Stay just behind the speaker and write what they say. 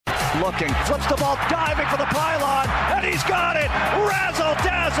looking, flips the ball, diving for the pylon, and he's got it!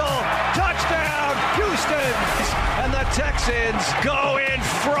 Razzle-dazzle! Touchdown, Houston! And the Texans go in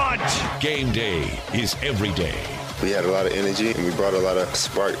front! Game day is every day. We had a lot of energy, and we brought a lot of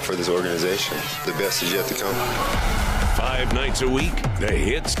spark for this organization. The best is yet to come. 5 nights a week, the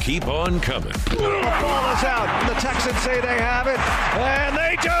hits keep on coming. The ball is out. The Texans say they have it, and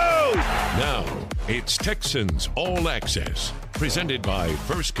they do! Now, it's Texans All Access, presented by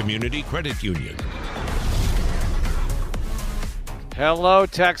First Community Credit Union. Hello,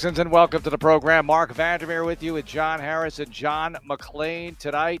 Texans, and welcome to the program. Mark Vandermeer with you with John Harris and John McClain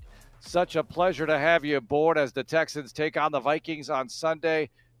tonight. Such a pleasure to have you aboard as the Texans take on the Vikings on Sunday,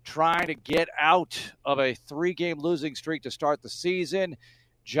 trying to get out of a 3-game losing streak to start the season.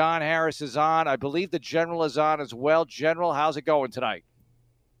 John Harris is on. I believe the General is on as well. General, how's it going tonight?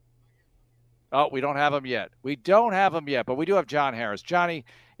 Oh, we don't have him yet. We don't have him yet, but we do have John Harris. Johnny,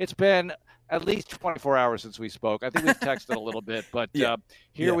 it's been at least 24 hours since we spoke. I think we've texted a little bit, but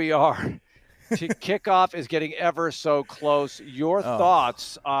here we are. Kickoff is getting ever so close. Your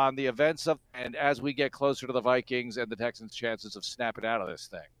thoughts on the events of and as we get closer to the Vikings and the Texans' chances of snapping out of this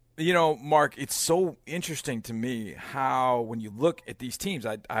thing? You know, Mark, it's so interesting to me how when you look at these teams,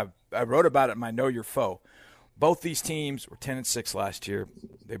 I wrote about it in my Know Your Foe. Both these teams were 10-6 last year.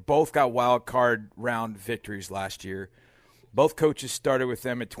 They both got wild card round victories last year. Both coaches started with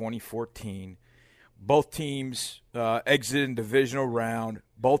them in 2014. Both teams exited in divisional round.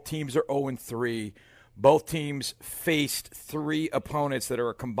 Both teams are 0-3. Both teams faced 3 opponents that are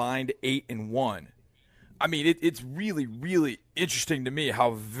a combined 8-1. I mean, it's really, really interesting to me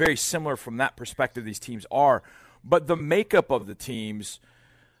how very similar from that perspective these teams are. But the makeup of the teams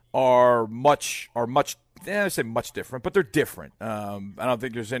are much. I say much different, but they're different. I don't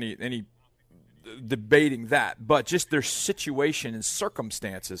think there's any debating that. But just their situation and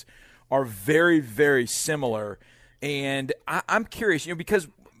circumstances are very, very similar. And I'm curious, because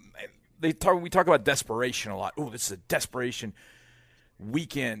we talk about desperation a lot. Oh, this is a desperation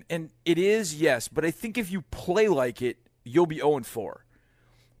weekend. And it is, yes. But I think if you play like it, you'll be 0-4.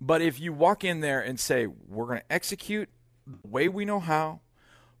 But if you walk in there and say, we're going to execute the way we know how,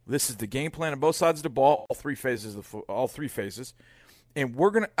 this is the game plan on both sides of the ball, all three phases, and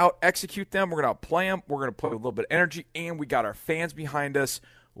we're going to out-execute them. We're going to outplay them. We're going to play with a little bit of energy, and we got our fans behind us.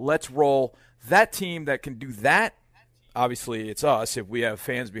 Let's roll. That team that can do that, obviously it's us if we have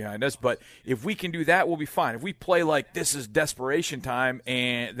fans behind us, but if we can do that, we'll be fine. If we play like this is desperation time,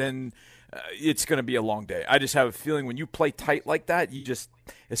 and then it's going to be a long day. I just have a feeling when you play tight like that, you just,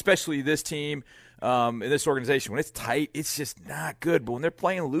 especially this team, in this organization, when it's tight, it's just not good. But when they're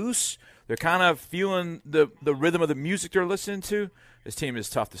playing loose, they're kind of feeling the rhythm of the music they're listening to, this team is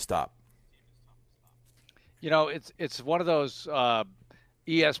tough to stop. It's one of those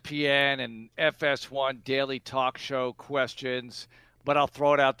ESPN and FS1 daily talk show questions, but I'll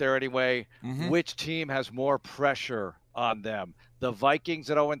throw it out there anyway. Mm-hmm. Which team has more pressure on them? The Vikings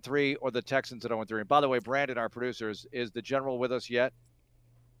at 0-3 or the Texans at 0-3? And by the way, Brandon, our producer, is the General with us yet?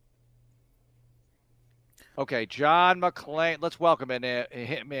 Okay, John McClain. Let's welcome him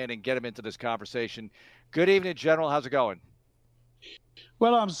in and get him into this conversation. Good evening, General. How's it going?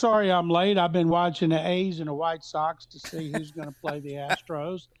 Well, I'm sorry I'm late. I've been watching the A's and the White Sox to see who's going to play the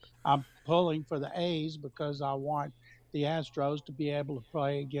Astros. I'm pulling for the A's because I want the Astros to be able to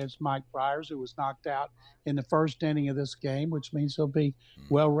play against Mike Friars, who was knocked out in the first inning of this game, which means he'll be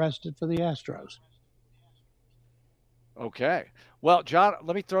well rested for the Astros. Okay. Well, John,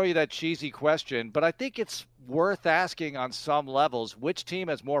 let me throw you that cheesy question, but I think it's worth asking on some levels, which team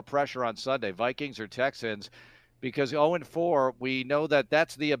has more pressure on Sunday, Vikings or Texans? Because 0-4, we know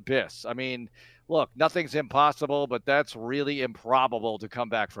that's the abyss. I mean, look, nothing's impossible, but that's really improbable to come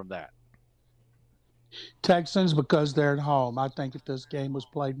back from that. Texans, because they're at home. I think if this game was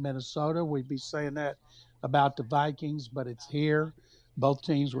played in Minnesota, we'd be saying that about the Vikings, but it's here. Both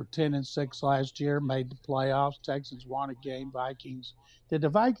teams were 10-6 last year, made the playoffs. Texans won a game. Vikings. Did the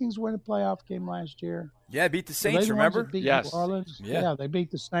Vikings win a playoff game last year? Yeah, beat the Saints, remember? Yes. New Orleans? Yeah, they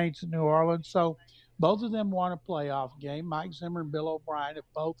beat the Saints in New Orleans. So both of them won a playoff game. Mike Zimmer and Bill O'Brien have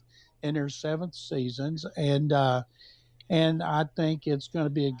both in their 7th seasons. And I think it's going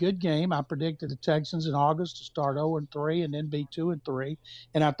to be a good game. I predicted the Texans in August to start 0-3 and then be 2-3.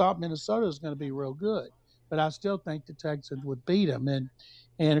 And I thought Minnesota was going to be real good. But I still think the Texans would beat them.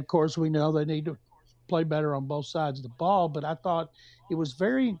 And of course, we know they need to play better on both sides of the ball. But I thought it was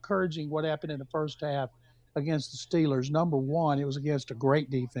very encouraging what happened in the first half against the Steelers. Number one, it was against a great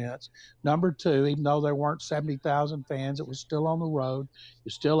defense. Number two, even though there weren't 70,000 fans, it was still on the road.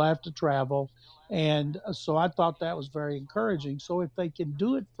 You still have to travel. And so I thought that was very encouraging. So if they can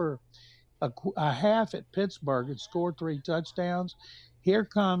do it for a half at Pittsburgh and score 3 touchdowns, here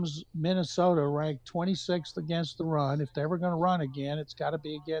comes Minnesota ranked 26th against the run. If they're ever going to run again, it's got to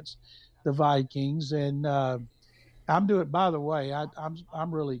be against the Vikings. And I'm doing. By the way,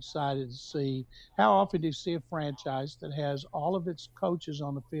 I'm really excited to see how often do you see a franchise that has all of its coaches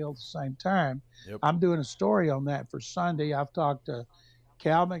on the field at the same time. Yep. I'm doing a story on that for Sunday. I've talked to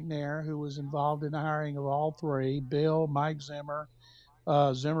Cal McNair, who was involved in the hiring of all three. Bill, Mike Zimmer.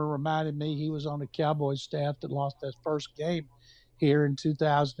 Zimmer reminded me he was on the Cowboys staff that lost that first game here in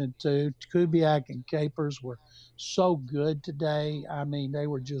 2002. Kubiak and Capers were so good today. I mean, they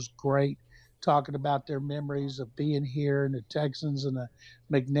were just great, talking about their memories of being here and the Texans and the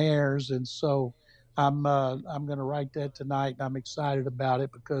McNairs. And so I'm going to write that tonight, and I'm excited about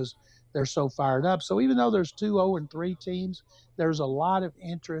it because they're so fired up. So even though there's 2 0-3 teams, there's a lot of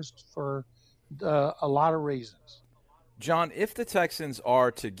interest for a lot of reasons. John, if the Texans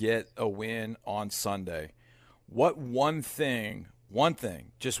are to get a win on Sunday, what one thing,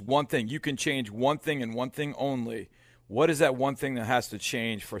 just one thing, you can change one thing and one thing only. What is that one thing that has to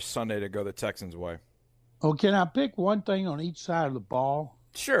change for Sunday to go the Texans' way? Oh, can I pick one thing on each side of the ball?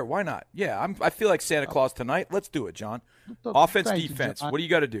 Sure, why not? Yeah, I feel like Santa Claus tonight. Let's do it, John. Offense, defense. What do you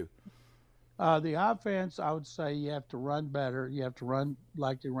got to do? The offense, I would say you have to run better. You have to run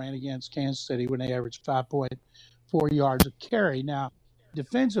like they ran against Kansas City when they averaged 5.4 yards a carry. Now,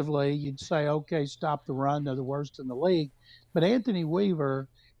 defensively, you'd say, okay, stop the run. They're the worst in the league. But Anthony Weaver,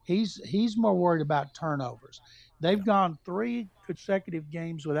 he's more worried about turnovers. They've gone 3 consecutive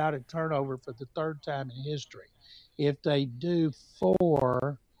games without a turnover for the 3rd time in history. If they do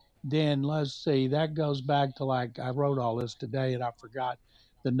 4, then let's see, that goes back to, like, I wrote all this today and I forgot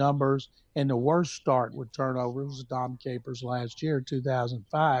the numbers. And the worst start with turnovers was Dom Capers last year,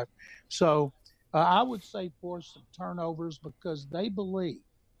 2005. So I would say force some turnovers because they believe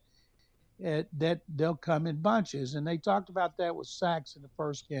that they'll come in bunches. And they talked about that with sacks in the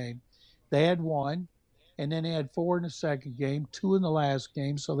first game. They had 1, and then they had 4 in the second game, 2 in the last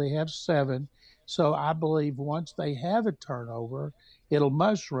game, so they have 7. So I believe once they have a turnover, it'll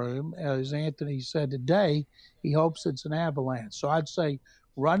mushroom. As Anthony said today, he hopes it's an avalanche. So I'd say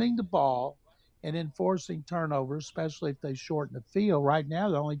running the ball and enforcing turnovers, especially if they shorten the field. Right now,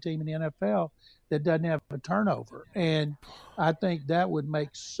 the only team in the NFL that doesn't have a turnover. And I think that would make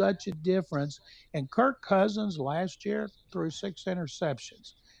such a difference. And Kirk Cousins last year threw 6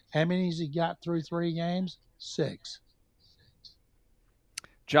 interceptions. How many has he got through 3 games? 6.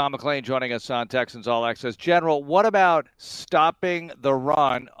 John McClain joining us on Texans All Access. General, what about stopping the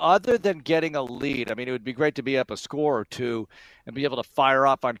run other than getting a lead? I mean, it would be great to be up a score or 2 and be able to fire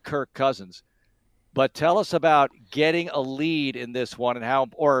off on Kirk Cousins. But tell us about getting a lead in this one and how,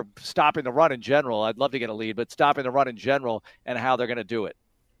 or stopping the run in general. I'd love to get a lead, but stopping the run in general and how they're going to do it.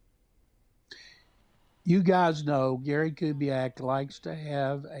 You guys know Gary Kubiak likes to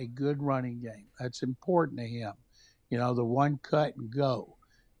have a good running game. That's important to him. You know, the one cut and go.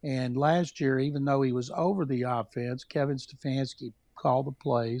 And last year, even though he was over the offense, Kevin Stefanski called the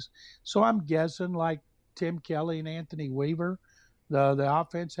plays. So I'm guessing like Tim Kelly and Anthony Weaver, the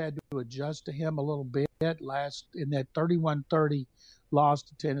offense had to adjust to him a little bit. Last in that 31-30 loss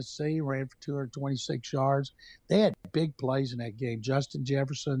to Tennessee, ran for 226 yards. They had big plays in that game. Justin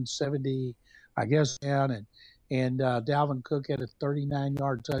Jefferson, 70, I guess, down, and Dalvin Cook had a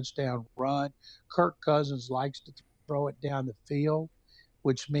 39-yard touchdown run. Kirk Cousins likes to throw it down the field,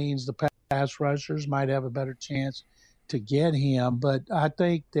 which means the pass rushers might have a better chance to get him. But I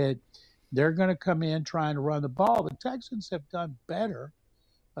think that they're going to come in trying to run the ball. The Texans have done better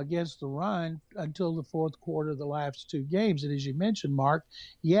against the run until the fourth quarter of the last 2 games. And as you mentioned, Mark,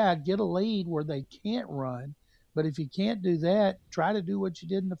 yeah, get a lead where they can't run. But if you can't do that, try to do what you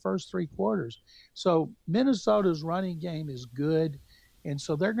did in the first 3 quarters. So Minnesota's running game is good, and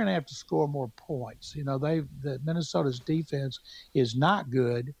so they're going to have to score more points. You know, Minnesota's defense is not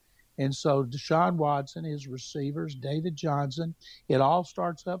good. And so Deshaun Watson, his receivers, David Johnson, it all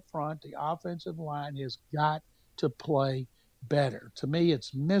starts up front. The offensive line has got to play better. To me,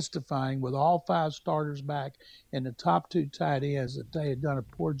 it's mystifying with all 5 starters back and the top 2 tight ends that they had done a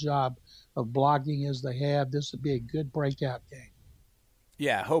poor job of blocking as they have. This would be a good breakout game.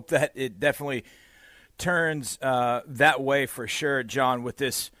 Yeah, I hope that it definitely turns that way for sure, John, with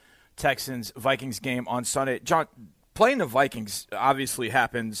this Texans-Vikings game on Sunday. John, playing the Vikings obviously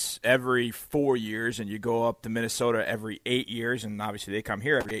happens every 4 years, and you go up to Minnesota every 8 years, and obviously they come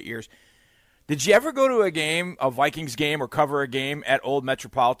here every 8 years. Did you ever go to a Vikings game, or cover a game at Old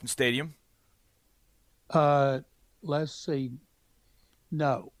Metropolitan Stadium? Let's see.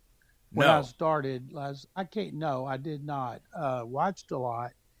 No. When I started, I did not. Watched a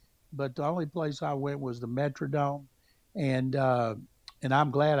lot, but the only place I went was the Metrodome, and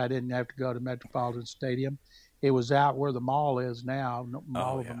I'm glad I didn't have to go to Metropolitan Stadium. It was out where the mall is now,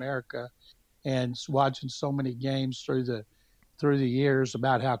 Mall of America, and watching so many games through the years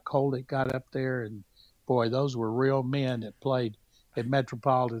about how cold it got up there, and boy, those were real men that played at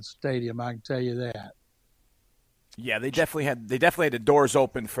Metropolitan Stadium. I can tell you that. Yeah, they definitely had the doors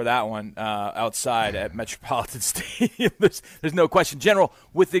open for that one outside at Metropolitan Stadium. There's no question. General,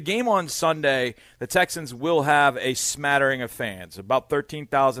 with the game on Sunday, the Texans will have a smattering of fans, about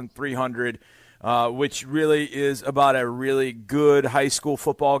 13,300, which really is about a really good high school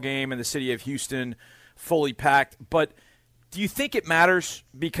football game in the city of Houston, fully packed. But do you think it matters?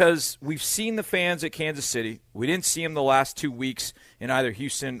 Because we've seen the fans at Kansas City. We didn't see them the last 2 weeks in either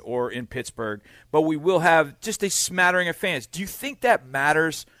Houston or in Pittsburgh. But we will have just a smattering of fans. Do you think that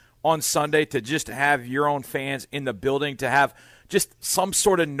matters on Sunday, to just have your own fans in the building, to have just some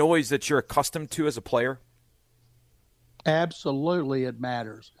sort of noise that you're accustomed to as a player? Absolutely, it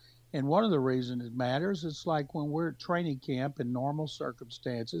matters. And one of the reasons it matters is like when we're at training camp in normal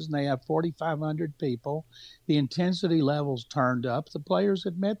circumstances and they have 4,500 people, the intensity level's turned up. The players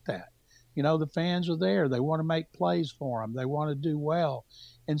admit that. You know, the fans are there. They want to make plays for them. They want to do well.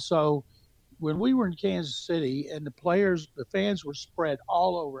 And so when we were in Kansas City and the fans were spread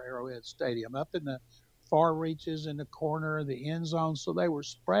all over Arrowhead Stadium, up in the far reaches in the corner of the end zone. So they were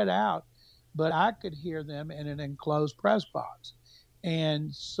spread out, but I could hear them in an enclosed press box.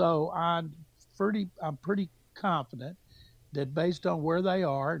 And so I'm pretty confident that based on where they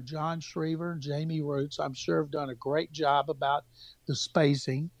are, John Schriever and Jamie Roots, I'm sure have done a great job about the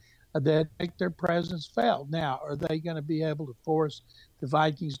spacing that make their presence felt. Now, are they going to be able to force the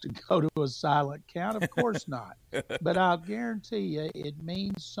Vikings to go to a silent count? Of course not. But I'll guarantee you it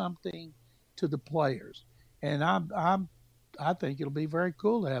means something to the players. And I think it'll be very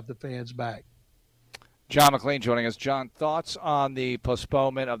cool to have the fans back. John McClain joining us. John, thoughts on the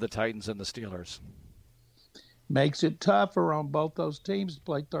postponement of the Titans and the Steelers? Makes it tougher on both those teams to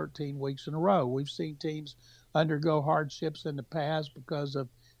play 13 weeks in a row. We've seen teams undergo hardships in the past because of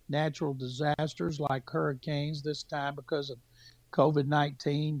natural disasters like hurricanes, this time because of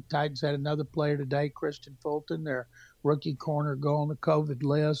COVID-19. Titans had another player today, Christian Fulton, their rookie corner, go on the COVID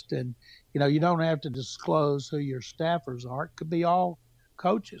list. And, you know, you don't have to disclose who your staffers are. It could be all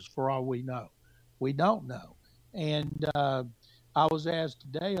coaches for all we know. We don't know. And I was asked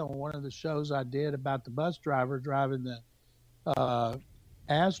today on one of the shows I did about the bus driver driving the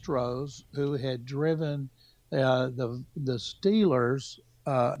Astros, who had driven the Steelers,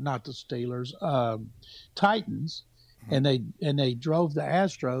 not the Steelers, Titans, and they drove the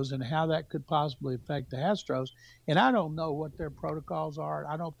Astros, and how that could possibly affect the Astros. And I don't know what their protocols are.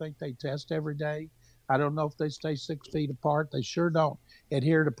 I don't think they test every day. I don't know if they stay 6 feet apart. They sure don't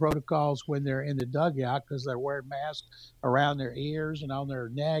adhere to protocols when they're in the dugout because they're wearing masks around their ears and on their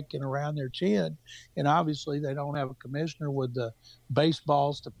neck and around their chin. And obviously they don't have a commissioner with the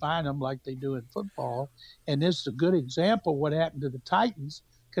baseballs to find them like they do in football. And this is a good example of what happened to the Titans.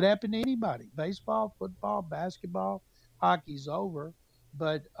 Could happen to anybody. Baseball, football, basketball, hockey's over.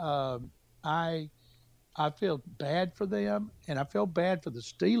 But I feel bad for them, and I feel bad for the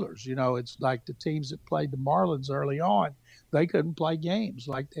Steelers. You know, it's like the teams that played the Marlins early on, they couldn't play games.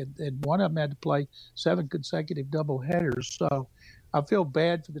 And one of them had to play 7 consecutive doubleheaders. So I feel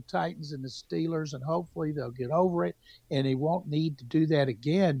bad for the Titans and the Steelers, and hopefully they'll get over it, and they won't need to do that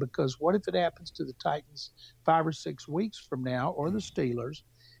again, because what if it happens to the Titans 5 or 6 weeks from now, or the Steelers?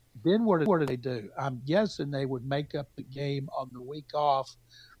 Then what do they do? I'm guessing they would make up the game on the week off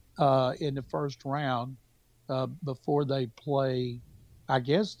in the first round before they play. I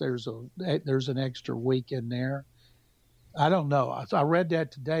guess there's an extra week in there. I don't know. I read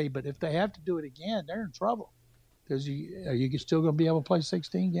that today, but if they have to do it again, they're in trouble, because you're still going to be able to play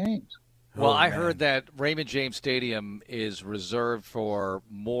 16 games. Well, I heard that Raymond James Stadium is reserved for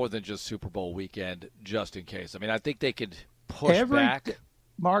more than just Super Bowl weekend, just in case. I mean, I think they could push back.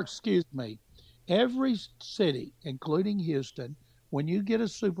 Mark, excuse me. Every city, including Houston, when you get a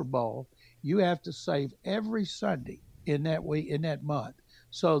Super Bowl, you have to save every Sunday in that week, in that month.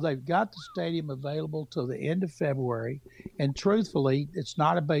 So they've got the stadium available till the end of February. And truthfully, it's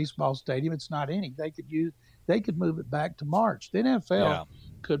not a baseball stadium. It's not any. They could move it back to March. The NFL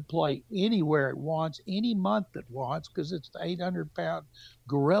could play anywhere it wants, any month it wants, because it's the 800-pound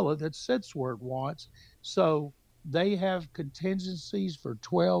gorilla that sits where it wants. So they have contingencies for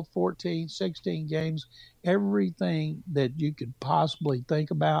 12, 14, 16 games, everything that you could possibly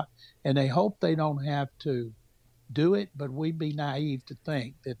think about. And they hope they don't have to do it, but we'd be naive to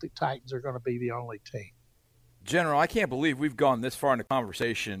think that the Titans are going to be the only team. General, I can't believe we've gone this far in the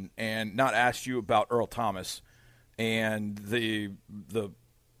conversation and not asked you about Earl Thomas and the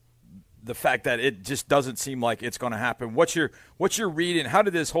fact that it just doesn't seem like it's going to happen. What's your read, and how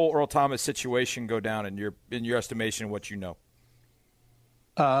did this whole Earl Thomas situation go down in your estimation, what you know?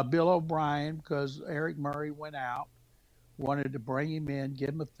 Bill O'Brien, because Eric Murray went out, wanted to bring him in, give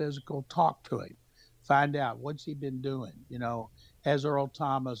him a physical, talk to him, find out what's he been doing. Has Earl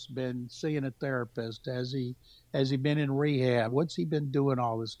Thomas been seeing a therapist? Has he been in rehab? What's he been doing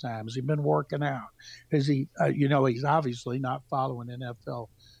all this time? Has he been working out? Has he, he's obviously not following NFL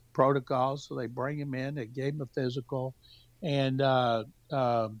protocols, so they bring him in. They gave him a physical, and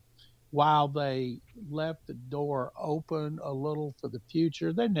while they left the door open a little for the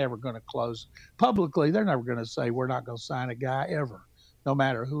future, they're never going to close publicly. They're never going to say we're not going to sign a guy ever, no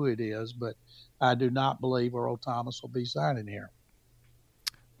matter who it is. But I do not believe Earl Thomas will be signing here.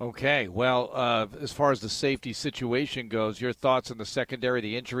 Okay, well, as far as the safety situation goes, your thoughts on the secondary,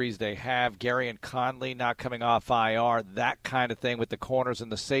 the injuries they have, Gary and Conley not coming off IR, that kind of thing with the corners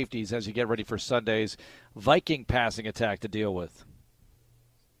and the safeties as you get ready for Sunday's Viking passing attack to deal with?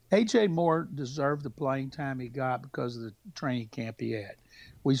 A.J. Moore deserved the playing time he got because of the training camp he had.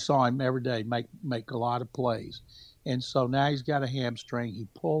 We saw him every day make a lot of plays. And so now he's got a hamstring. He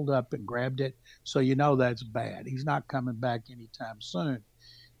pulled up and grabbed it, so that's bad. He's not coming back anytime soon.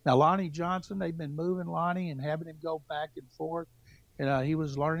 Now, Lonnie Johnson, they've been moving Lonnie and having him go back and forth. And he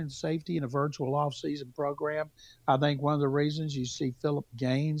was learning safety in a virtual off-season program. I think one of the reasons you see Philip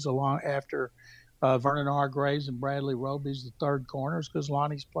Gaines along after Vernon Hargraves and Bradley Roby's the third corners because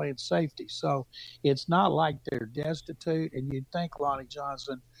Lonnie's playing safety. So it's not like they're destitute. And you'd think Lonnie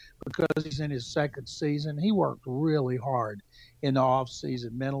Johnson, because he's in his second season, he worked really hard in the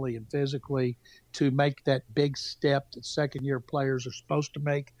offseason mentally and physically to make that big step that second-year players are supposed to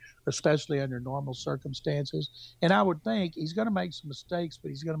make, especially under normal circumstances. And I would think he's going to make some mistakes, but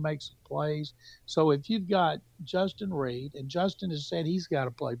he's going to make some plays. So if you've got Justin Reed, and Justin has said he's got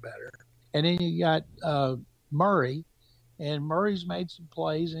to play better, and then you got Murray, and Murray's made some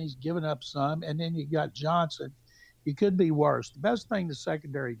plays and he's given up some, and then you got Johnson. You could be worse. The best thing the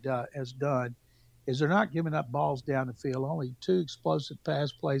secondary has done is they're not giving up balls down the field. Only 2 explosive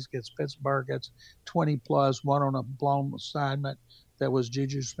pass plays against Pittsburgh. It's 20-plus, one on a blown assignment that was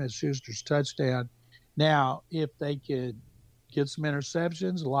Juju Smith-Schuster's touchdown. Now, if they could get some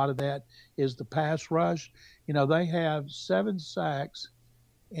interceptions, a lot of that is the pass rush. They have 7 sacks,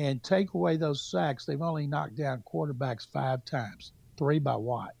 and take away those sacks, they've only knocked down quarterbacks 5 times, 3 by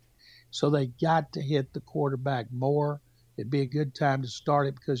Watt. So they got to hit the quarterback more. It'd be a good time to start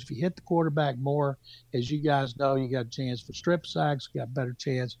it because if you hit the quarterback more, as you guys know, you got a chance for strip sacks, you got a better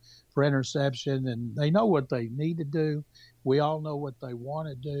chance for interception, and they know what they need to do. We all know what they want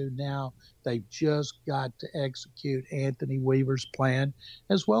to do. Now they've just got to execute Anthony Weaver's plan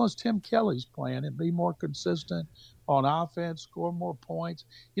as well as Tim Kelly's plan and be more consistent on offense, score more points.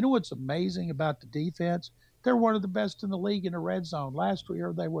 You know what's amazing about the defense? They're one of the best in the league in the red zone. Last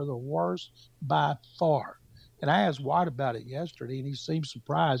year, they were the worst by far. And I asked Watt about it yesterday, and he seemed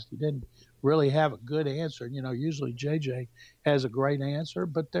surprised. He didn't really have a good answer. Usually JJ has a great answer,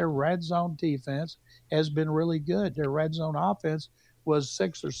 but their red zone defense has been really good. Their red zone offense was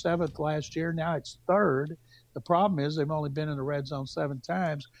 6th or 7th last year. Now it's 3rd. The problem is they've only been in the red zone 7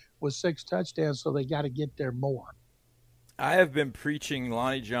 times with 6 touchdowns, so they got to get there more. I have been preaching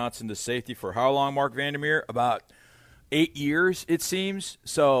Lonnie Johnson to safety for how long, Mark Vandermeer? About 8 years, it seems.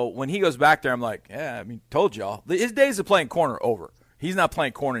 So when he goes back there, I'm like, told y'all. His days of playing corner are over. He's not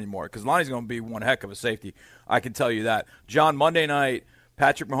playing corner anymore because Lonnie's going to be one heck of a safety. I can tell you that. John, Monday night,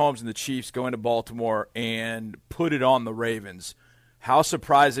 Patrick Mahomes and the Chiefs go into Baltimore and put it on the Ravens. How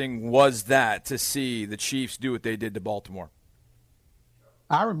surprising was that to see the Chiefs do what they did to Baltimore?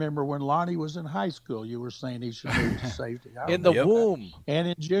 I remember when Lonnie was in high school, you were saying he should move to safety. In the womb. And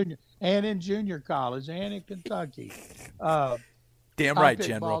in junior college and in Kentucky. Damn right, I picked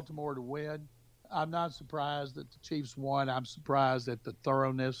General. Baltimore to win. I'm not surprised that the Chiefs won. I'm surprised at the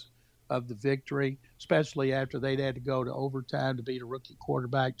thoroughness of the victory, especially after they'd had to go to overtime to beat a rookie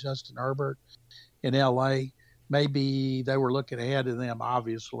quarterback, Justin Herbert, in L.A. Maybe they were looking ahead of them,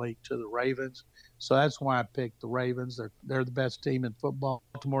 obviously, to the Ravens. So that's why I picked the Ravens. They're the best team in football.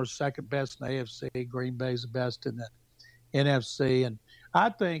 Baltimore's second best in the AFC. Green Bay's the best in the NFC. And I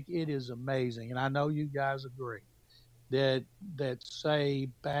think it is amazing, and I know you guys agree, that say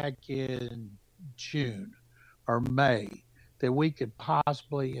back in June or May that we could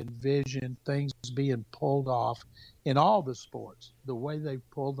possibly envision things being pulled off in all the sports, the way they've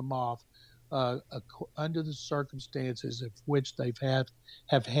pulled them off under the circumstances of which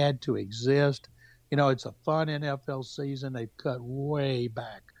have had to exist. It's a fun NFL season. They've cut way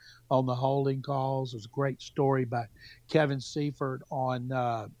back on the holding calls. There's a great story by Kevin Seifert on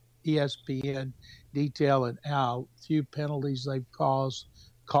ESPN detailing how few penalties they've caused,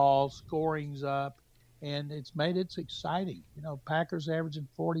 scoring's up, and it's made it exciting. Packers averaging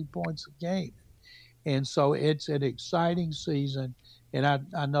 40 points a game. And so it's an exciting season, and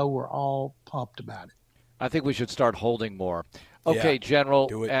I know we're all pumped about it. I think we should start holding more. Okay, yeah, General,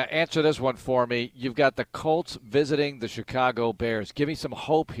 answer this one for me. You've got the Colts visiting the Chicago Bears. Give me some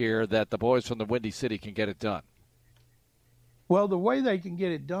hope here that the boys from the Windy City can get it done. Well, the way they can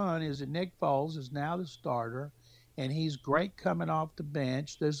get it done is that Nick Foles is now the starter, and he's great coming off the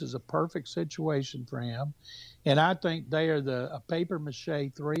bench. This is a perfect situation for him. And I think they are a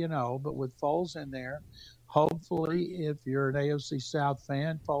papier-mâché 3-0, but with Foles in there, hopefully, if you're an AFC South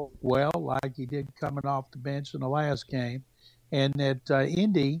fan, Foles well like he did coming off the bench in the last game. And that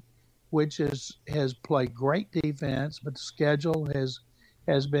Indy, which has played great defense, but the schedule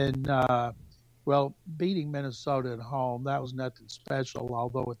has been beating Minnesota at home. That was nothing special,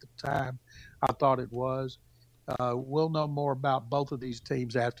 although at the time I thought it was. We'll know more about both of these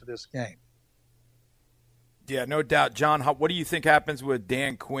teams after this game. Yeah, no doubt. John, what do you think happens with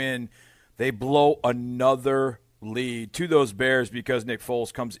Dan Quinn? They blow another lead to those Bears because Nick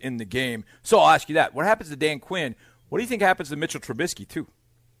Foles comes in the game. So I'll ask you that. What happens to Dan Quinn? What do you think happens to Mitchell Trubisky, too?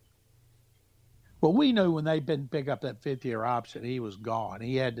 Well, we knew when they didn't pick up that fifth-year option, he was gone.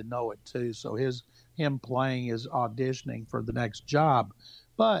 He had to know it, too. So him playing is auditioning for the next job.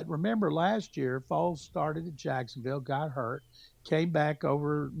 But remember last year, Foles started at Jacksonville, got hurt, came back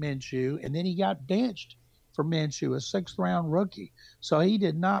over Minshew, and then he got benched for Minshew, a sixth-round rookie. So he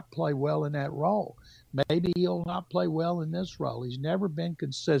did not play well in that role. Maybe he'll not play well in this role. He's never been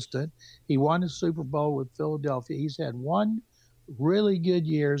consistent. He won the Super Bowl with Philadelphia. He's had one really good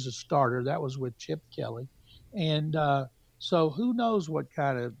year as a starter. That was with Chip Kelly. And so who knows what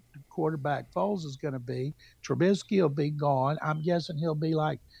kind of quarterback Foles is going to be. Trubisky will be gone. I'm guessing he'll be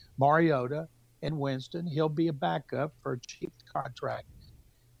like Mariota and Winston. He'll be a backup for a cheap contract.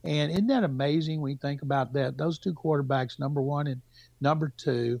 And isn't that amazing when you think about that? Those two quarterbacks, number one and number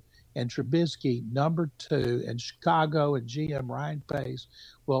two, and Trubisky, number two, and Chicago and GM Ryan Pace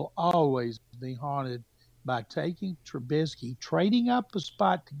will always be haunted by taking Trubisky, trading up a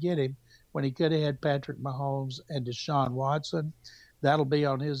spot to get him when he could have had Patrick Mahomes and Deshaun Watson. That'll be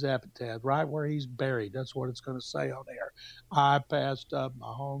on his epitaph, right where he's buried. That's what it's going to say on there. I passed up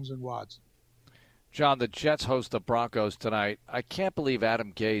Mahomes and Watson. John, the Jets host the Broncos tonight. I can't believe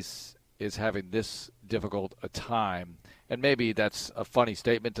Adam Gase is having this difficult a time. And maybe that's a funny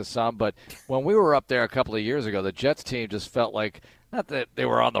statement to some, but when we were up there a couple of years ago, the Jets team just felt like, not that they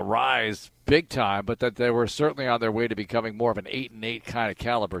were on the rise big time, but that they were certainly on their way to becoming more of an 8-8 kind of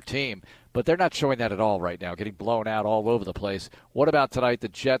caliber team. But they're not showing that at all right now, getting blown out all over the place. What about tonight, the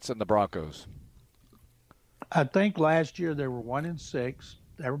Jets and the Broncos? I think last year they were 1-6.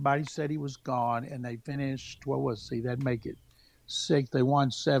 Everybody said he was gone, and they finished, that'd make it 6. They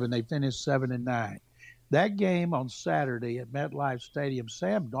won 7. They finished 7-9. That game on Saturday at MetLife Stadium,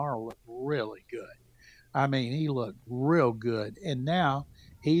 Sam Darnold looked really good. I mean, he looked real good. And now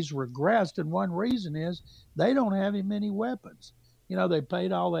he's regressed, and one reason is they don't have him many weapons. They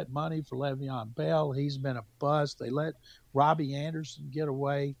paid all that money for Le'Veon Bell. He's been a bust. They let Robbie Anderson get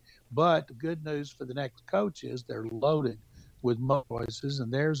away. But the good news for the next coach is they're loaded with voices,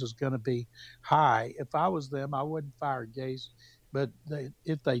 and theirs is going to be high. If I was them, I wouldn't fire Gase. But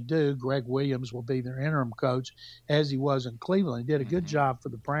if they do, Greg Williams will be their interim coach, as he was in Cleveland. He did a good job for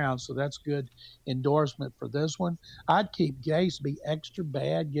the Browns, so that's good endorsement for this one. I'd keep Gase, be extra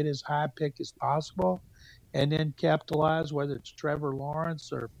bad, get as high pick as possible, and then capitalize, whether it's Trevor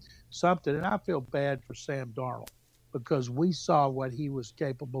Lawrence or something. And I feel bad for Sam Darnold because we saw what he was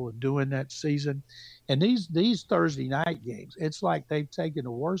capable of doing that season. And these Thursday night games, it's like they've taken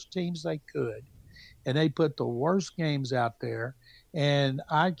the worst teams they could, and they put the worst games out there. And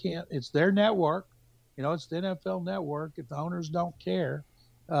it's their network. It's the NFL network if the owners don't care.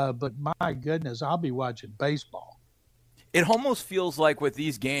 But my goodness, I'll be watching baseball. It almost feels like with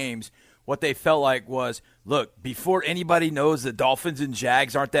these games, what they felt like was, look, before anybody knows the Dolphins and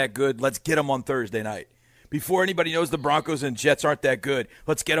Jags aren't that good, let's get them on Thursday night. Before anybody knows the Broncos and Jets aren't that good,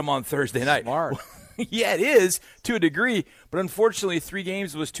 let's get them on Thursday night. Smart. Yeah, it is to a degree, but unfortunately 3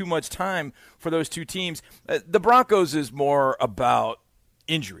 games was too much time for those two teams. The Broncos is more about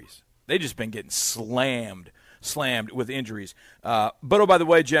injuries. They've just been getting slammed slammed with injuries. But, oh, by the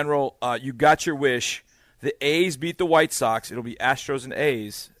way, General, you got your wish. The A's beat the White Sox. It'll be Astros and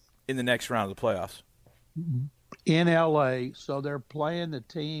A's in the next round of the playoffs. In L.A., so they're playing the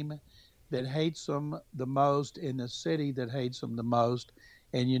team that hates them the most in the city that hates them the most.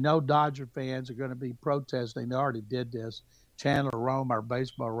 And you know Dodger fans are going to be protesting. They already did this. Chandler Rome, our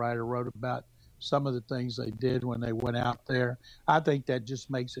baseball writer, wrote about some of the things they did when they went out there. I think that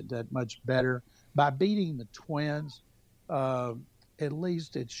just makes it that much better. By beating the Twins, at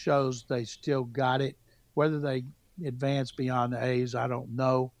least it shows they still got it. Whether they advance beyond the A's, I don't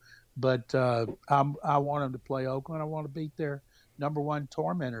know. But I want them to play Oakland. I want to beat their number one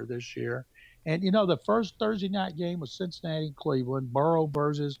tormentor this year. And, you know, the first Thursday night game was Cincinnati and Cleveland, Burrow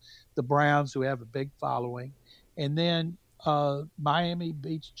versus the Browns, who have a big following. And then Miami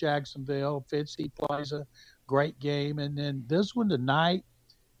beats Jacksonville. Fitzy plays a great game. And then this one tonight,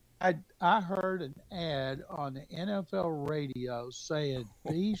 I heard an ad on the NFL radio saying,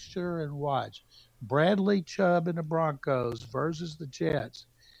 be sure and watch Bradley Chubb and the Broncos versus the Jets.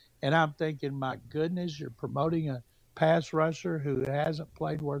 And I'm thinking, my goodness, you're promoting a pass rusher who hasn't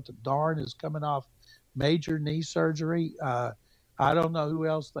played worth a darn, is coming off major knee surgery. I don't know who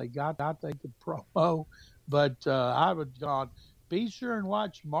else they got they could promo, but I would gone. Be sure and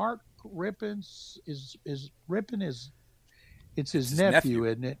watch Mark Rypien's it's his nephew,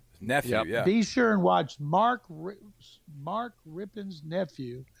 isn't it? Nephew, yep. Yeah. Be sure and watch Mark Rypien's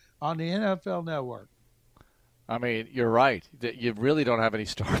nephew on the NFL Network. I mean, you're right. You really don't have any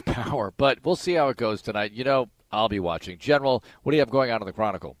star power, but we'll see how it goes tonight. You know, I'll be watching. General, what do you have going on in the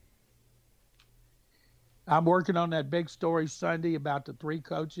Chronicle? I'm working on that big story Sunday about the three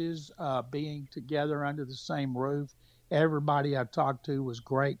coaches being together under the same roof. Everybody I talked to was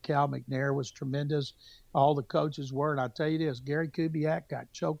great. Cal McNair was tremendous. All the coaches were. And I'll tell you this, Gary Kubiak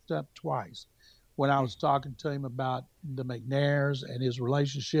got choked up twice when I was talking to him about the McNairs and his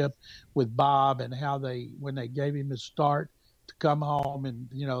relationship with Bob and how when they gave him his start to come home. And,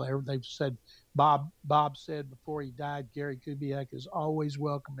 you know, they've said, Bob said before he died, Gary Kubiak is always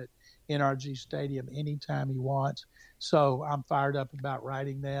welcome at NRG Stadium anytime he wants. So I'm fired up about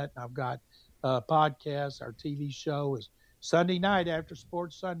writing that. I've got a podcast. Our TV show is Sunday night after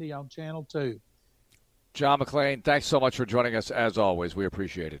Sports Sunday on Channel 2. John McClain, thanks so much for joining us as always. We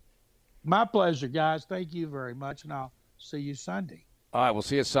appreciate it. My pleasure, guys. Thank you very much, and I'll see you Sunday. All right, we'll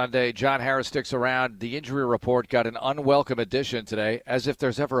see you Sunday. John Harris sticks around. The injury report got an unwelcome addition today, as if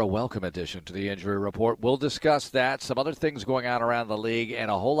there's ever a welcome addition to the injury report. We'll discuss that, some other things going on around the league, and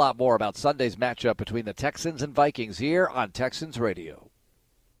a whole lot more about Sunday's matchup between the Texans and Vikings here on Texans Radio.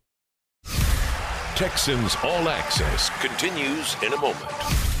 Texans All Access continues in a moment.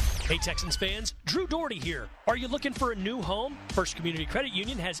 Hey Texans fans, Drew Doherty here. Are you looking for a new home? First Community Credit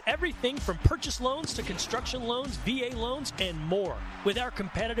Union has everything from purchase loans to construction loans, VA loans, and more. With our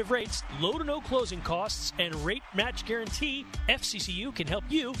competitive rates, low to no closing costs, and rate match guarantee, FCCU can help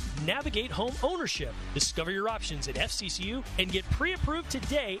you navigate home ownership. Discover your options at FCCU and get pre-approved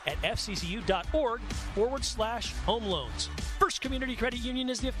today at fccu.org/home loans. First Community Credit Union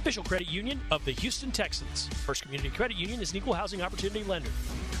is the official credit union of the Houston Texans. First Community Credit Union is an equal housing opportunity lender.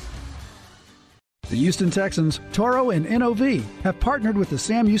 The Houston Texans, Toro, and NOV have partnered with the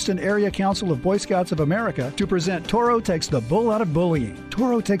Sam Houston Area Council of Boy Scouts of America to present Toro Takes the Bull Out of Bullying.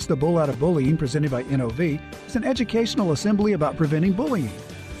 Toro Takes the Bull Out of Bullying, presented by NOV, is an educational assembly about preventing bullying.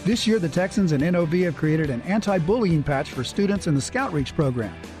 This year, the Texans and NOV have created an anti-bullying patch for students in the Scout Reach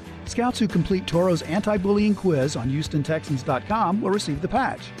program. Scouts who complete Toro's anti-bullying quiz on HoustonTexans.com will receive the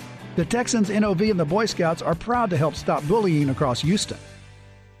patch. The Texans, NOV, and the Boy Scouts are proud to help stop bullying across Houston.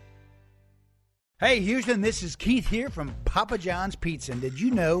 Hey, Houston, this is Keith here from Papa John's Pizza. And did you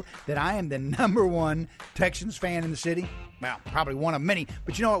know that I am the #1 Texans fan in the city? Well, probably one of many.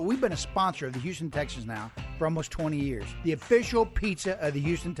 But you know what? We've been a sponsor of the Houston Texans now for almost 20 years. The official pizza of the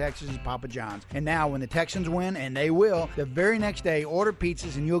Houston Texans is Papa John's. And now when the Texans win, and they will, the very next day, order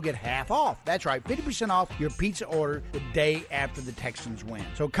pizzas and you'll get half off. That's right, 50% off your pizza order the day after the Texans win.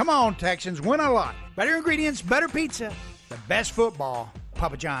 So come on, Texans, win a lot. Better ingredients, better pizza, the best football,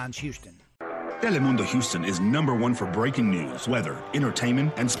 Papa John's Houston. Telemundo Houston is #1 for breaking news, weather,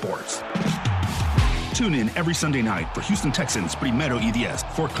 entertainment, and sports. Tune in every Sunday night for Houston Texans Primero y Diez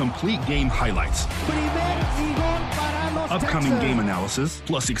for complete game highlights, upcoming game analysis,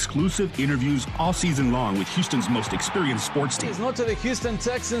 plus exclusive interviews all season long with Houston's most experienced sports team. Es noche de Houston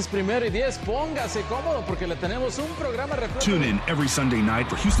Texans Primero y Diez. Póngase cómodo porque le tenemos un programa repleto. Tune in every Sunday night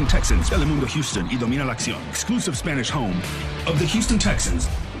for Houston Texans, Telemundo Houston y Domina la Acción, exclusive Spanish home of the Houston Texans.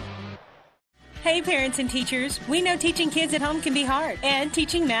 Hey parents and teachers, we know teaching kids at home can be hard, and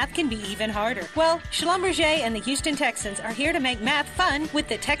teaching math can be even harder. Well, Schlumberger and the Houston Texans are here to make math fun with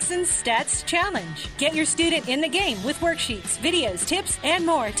the Texans Stats Challenge. Get your student in the game with worksheets, videos, tips, and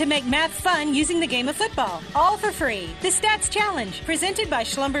more to make math fun using the game of football, all for free. The Stats Challenge, presented by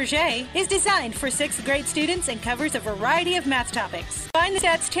Schlumberger, is designed for 6th grade students and covers a variety of math topics. Find the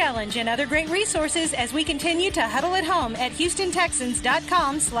Stats Challenge and other great resources as we continue to huddle at home at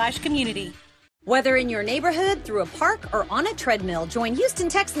HoustonTexans.com/community. Whether in your neighborhood, through a park, or on a treadmill, join Houston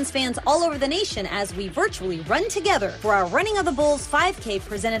Texans fans all over the nation as we virtually run together for our Running of the Bulls 5K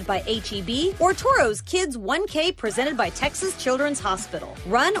presented by HEB or Toro's Kids 1K presented by Texas Children's Hospital.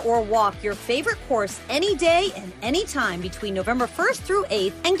 Run or walk your favorite course any day and any time between November 1st through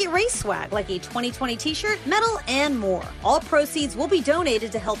 8th and get race swag like a 2020 t-shirt, medal, and more. All proceeds will be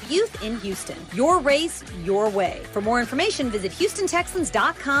donated to help youth in Houston. Your race, your way. For more information, visit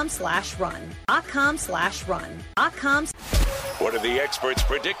HoustonTexans.com/run. What are the experts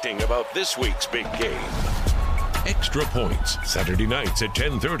predicting about this week's big game? Extra Points, Saturday nights at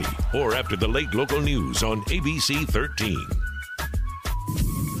 10:30 or after the late local news on ABC 13.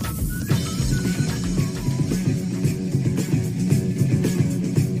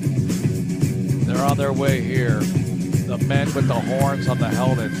 They're on their way here. The men with the horns on the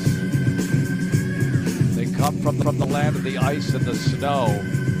helmets. They come from the land of the ice and the snow.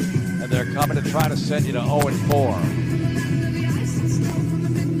 And they're coming to try to send you to 0-4.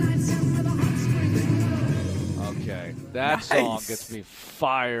 Okay, that song gets me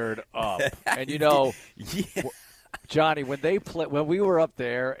fired up. And yeah. Johnny, when we were up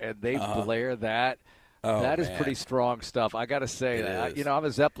there and they blare that, that is pretty strong stuff. I got to say that. I'm a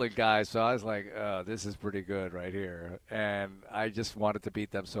Zeppelin guy, so I was like, this is pretty good right here. And I just wanted to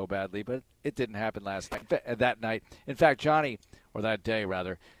beat them so badly, but it didn't happen that night. In fact, Johnny, or that day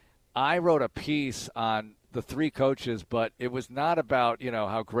rather, I wrote a piece on the three coaches, but it was not about,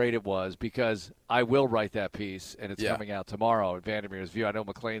 how great it was, because I will write that piece, and it's coming out tomorrow at Vandermeer's View. I know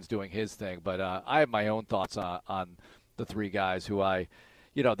McLean's doing his thing, but I have my own thoughts on the three guys who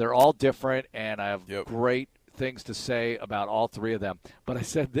they're all different, and I have great things to say about all three of them. But I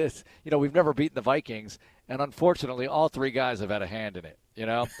said this, we've never beaten the Vikings, and unfortunately all three guys have had a hand in it.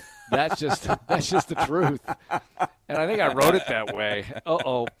 That's just the truth. And I think I wrote it that way.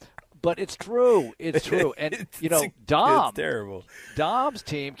 But it's true. It's true. And, Dom. It's terrible. Dom's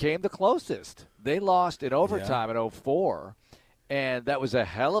team came the closest. They lost in overtime in 0-4, and that was a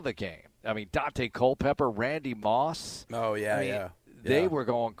hell of a game. I mean, Dante Culpepper, Randy Moss. Oh, yeah. They were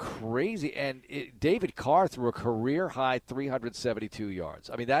going crazy. And David Carr threw a career-high 372 yards.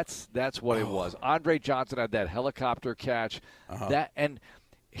 I mean, that's what it was. Andre Johnson had that helicopter catch. And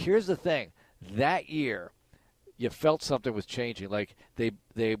here's the thing. That year, you felt something was changing. Like they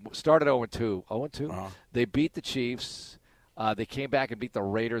started 0-2. 0-2. They beat the Chiefs. They came back and beat the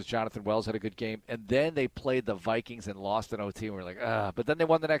Raiders. Jonathan Wells had a good game. And then they played the Vikings and lost in OT. And we were like, But then they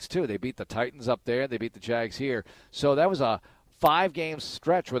won the next two. They beat the Titans up there. They beat the Jags here. So that was a 5-game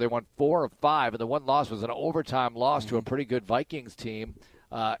stretch where they won 4 of 5. And the one loss was an overtime loss to a pretty good Vikings team.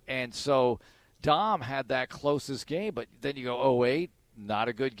 And so Dom had that closest game. But then you go 0-8. Not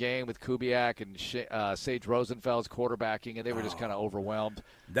a good game with Kubiak and Sage Rosenfeld's quarterbacking, and they were just kind of overwhelmed.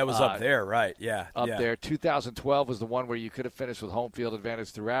 That was up there, right? Yeah. Up there. 2012 was the one where you could have finished with home field advantage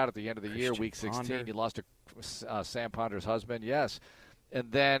throughout. At the end of the year, Week 16, you lost to Sam Ponder's husband, yes. And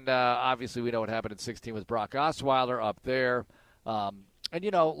then, obviously, we know what happened in 16 with Brock Osweiler up there. And,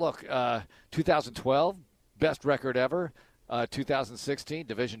 look, 2012, best record ever. 2016,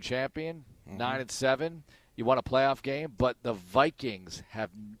 division champion, 9-7. You won a playoff game, but the Vikings have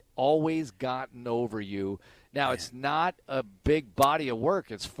always gotten over you. Now, it's not a big body of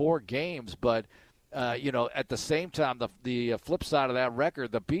work. It's 4 games, but, at the same time, the flip side of that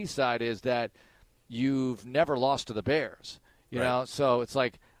record, the B side is that you've never lost to the Bears. You know, so it's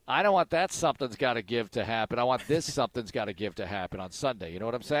like, I don't want that something's got to give to happen. I want this something's got to give to happen on Sunday. You know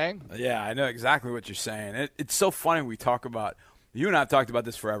what I'm saying? Yeah, I know exactly what you're saying. It's so funny we talk about – you and I have talked about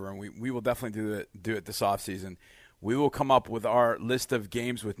this forever, and we will definitely do it this offseason. We will come up with our list of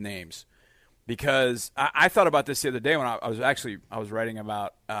games with names, because I thought about this the other day when I was writing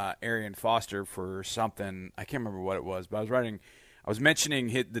about Arian Foster for something. I can't remember what it was, but I was mentioning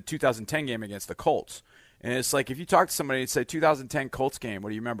the 2010 game against the Colts, and it's like if you talk to somebody and say 2010 Colts game, what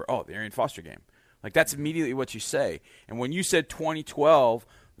do you remember? Oh, the Arian Foster game. Like that's immediately what you say. And when you said 2012,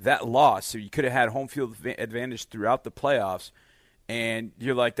 that loss, so you could have had home field advantage throughout the playoffs. And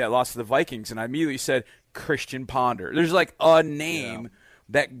you're like, that loss to the Vikings. And I immediately said, Christian Ponder. There's like a name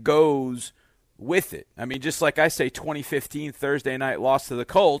that goes with it. I mean, just like I say 2015 Thursday night loss to the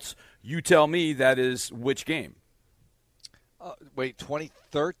Colts, You tell me that is which game? Wait,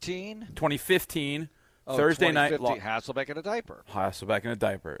 2013? 2015. Thursday night. Hasselbeck in a diaper. Hasselbeck in a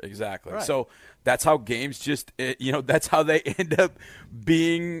diaper, exactly. Right. So that's how games that's how they end up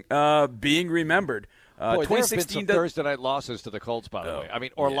being remembered. Boy, there have been some Thursday night losses to the Colts, by the way. I mean,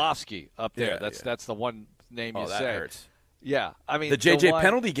 Orlovsky up there. That's the one name you that say. Hurts. Yeah, I mean the JJ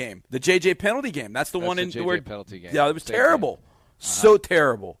penalty game. The JJ penalty game. That's the one in where penalty game. Yeah, it was terrible. So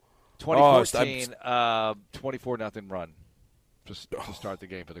terrible. 2014, 24-0 run to start the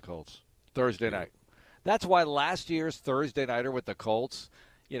game for the Colts. Thursday night. That's why last year's Thursday nighter with the Colts,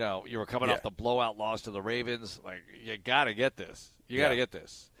 you were coming off the blowout loss to the Ravens. Like, you got to get this. You got to get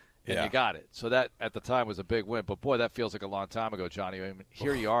this. And you got it. So that, at the time, was a big win. But, boy, that feels like a long time ago, Johnny. I mean,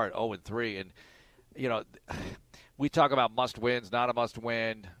 here you are at 0-3. And, we talk about must-wins, not a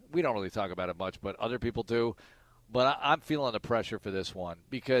must-win. We don't really talk about it much, but other people do. But I'm feeling the pressure for this one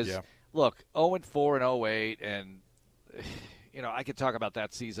because, look, 0-4 and 0-8, and I could talk about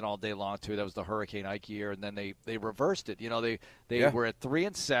that season all day long too. That was the Hurricane Ike year, and then they reversed it. They were at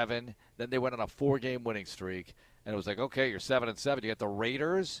 3-7, then they went on a 4-game winning streak, and it was like, okay, you're 7-7. You got the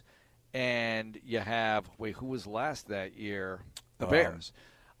Raiders, and you have who was last that year? The Bears.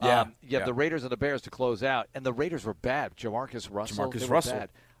 You have the Raiders and the Bears to close out, and the Raiders were bad. Jamarcus Russell, bad.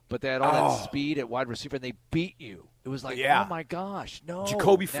 But they had all that speed at wide receiver, and they beat you. It was like, oh, my gosh, no.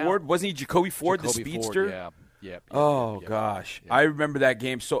 Jacoby Ford. Wasn't he Jacoby Ford, the speedster? Ford, yeah. Gosh. I remember that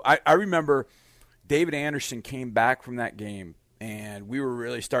game. So I remember David Anderson came back from that game, and we were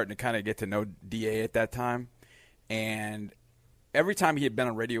really starting to kind of get to know DA at that time. And every time he had been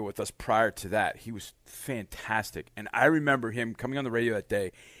on radio with us prior to that, he was fantastic. And I remember him coming on the radio that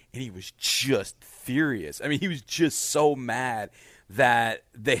day, and he was just furious. I mean, he was just so mad that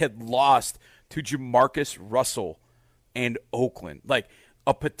they had lost to Jamarcus Russell and Oakland. Like,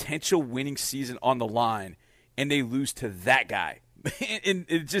 a potential winning season on the line, and they lose to that guy. And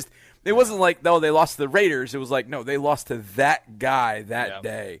it wasn't like, no, they lost to the Raiders. It was like, no, they lost to that guy that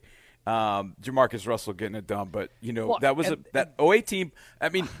day. Jamarcus Russell getting it done. But, that was that 08 team. I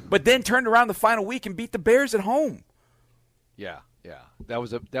mean, but then turned around the final week and beat the Bears at home. Yeah. That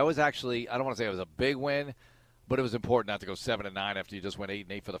was actually, I don't want to say it was a big win, but it was important not to go 7-9 after you just went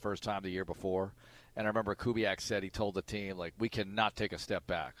 8-8 for the first time the year before. And I remember Kubiak said he told the team, like, we cannot take a step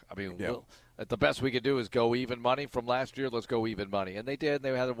back. I mean, the best we could do is go even money from last year. Let's go even money. And they did. And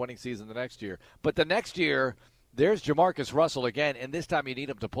they had a winning season the next year. But the next year, there's Jamarcus Russell again, and this time you need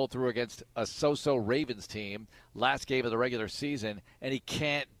him to pull through against a so-so Ravens team, last game of the regular season, and he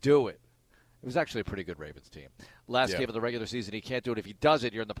can't do it. It was actually a pretty good Ravens team. Last game of the regular season, he can't do it. If he does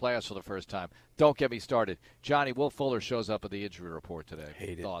it, you're in the playoffs for the first time. Don't get me started. Johnny, Will Fuller shows up at the injury report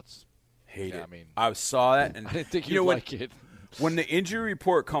today. Thoughts? Hate it. I mean, I saw that, and I didn't think you'd like it. When the injury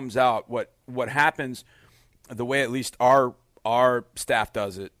report comes out, what happens, the way at least our staff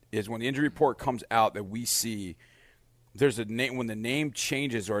does it, is when the injury report comes out that we see there's a name, when the name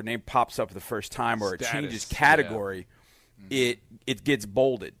changes or a name pops up for the first time or it changes category, it gets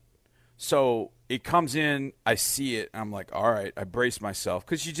bolded. So it comes in, I see it, and I'm like, all right, I brace myself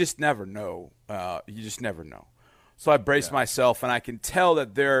because you just never know. So I brace myself, and I can tell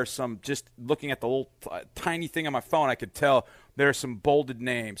that there are some, just looking at the little tiny thing on my phone, I could tell there are some bolded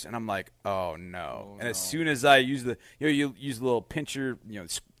names, and I'm like, oh no. As soon as I use you use a little pincher,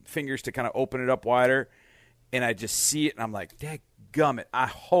 fingers to kind of open it up wider, and I just see it, and I'm like, dadgummit, I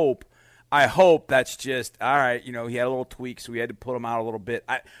hope that's just, all right, he had a little tweak, so we had to put him out a little bit.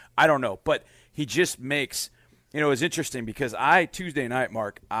 I don't know, but he just makes, it's interesting because Tuesday night,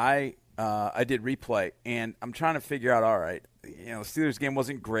 Mark, I did replay, and I'm trying to figure out, all right, Steelers game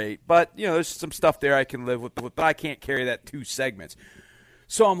wasn't great, but, there's some stuff there I can live with, but I can't carry that 2 segments.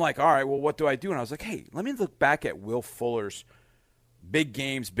 So I'm like, all right, well, what do I do? And I was like, hey, let me look back at Will Fuller's big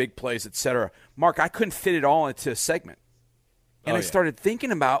games, big plays, etc. Mark, I couldn't fit it all into a segment. And I started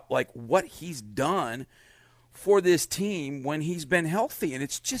thinking about, like, what he's done for this team when he's been healthy. And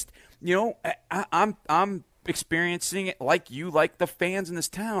it's just, I'm experiencing it like the fans in this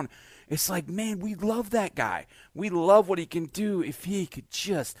town. It's like, man, we love that guy. We love what he can do if he could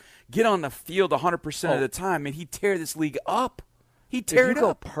just get on the field 100% of the time, and he'd tear this league up. He'd tear it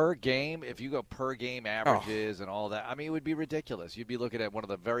up. If you go per game averages and all that, I mean, it would be ridiculous. You'd be looking at one of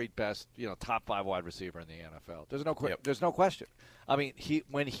the very best, top 5 wide receiver in the NFL. There's no question. I mean,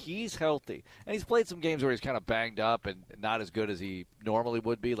 when he's healthy, and he's played some games where he's kind of banged up and not as good as he normally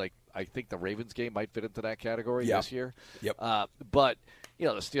would be. Like, I think the Ravens game might fit into that category this year. Yep. But, the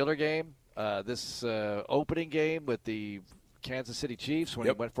Steeler game, this opening game with the Kansas City Chiefs when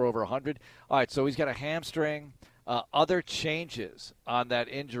he went for over 100. All right, so he's got a hamstring. Other changes on that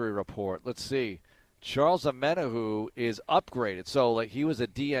injury report. Let's see. Charles Omenihu is upgraded. So he was a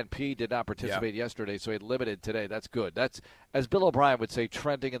DNP, did not participate yesterday, so he had limited today. That's good. That's, as Bill O'Brien would say,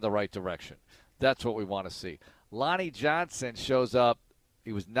 trending in the right direction. That's what we want to see. Lonnie Johnson shows up.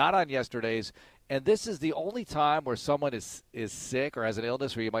 He was not on yesterday's. And this is the only time where someone is sick or has an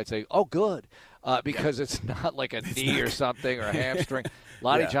illness where you might say, oh, good, because it's not like a knee or something or a hamstring.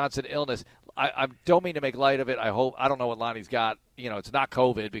 Lonnie Johnson illness. I don't mean to make light of it. I don't know what Lonnie's got. It's not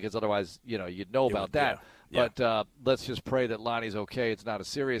COVID because otherwise, you'd know about that. Yeah. But let's just pray that Lonnie's okay. It's not a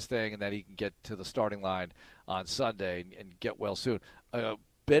serious thing and that he can get to the starting line on Sunday and get well soon.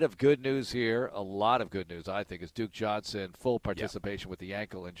 Bit of good news here, a lot of good news, I think, is Duke Johnson, full participation with the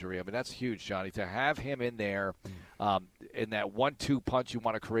ankle injury. I mean, that's huge, Johnny. To have him in there in that 1-2 punch you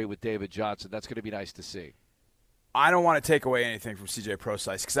want to create with David Johnson, that's going to be nice to see. I don't want to take away anything from C.J.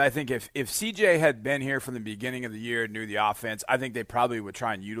 Prosise because I think if C.J. had been here from the beginning of the year and knew the offense, I think they probably would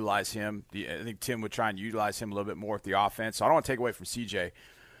try and utilize him. I think Tim would try and utilize him a little bit more with the offense. So I don't want to take away from C.J.,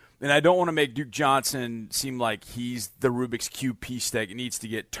 and I don't want to make Duke Johnson seem like he's the Rubik's Cube piece that needs to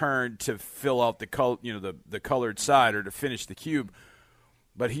get turned to fill out the colored side or to finish the cube.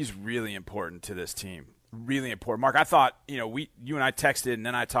 But he's really important to this team. Really important. Mark, I thought, you and I texted and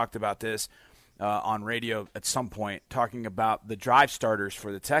then I talked about this on radio at some point, talking about the drive starters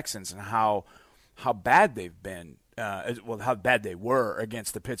for the Texans and how bad they've been. How bad they were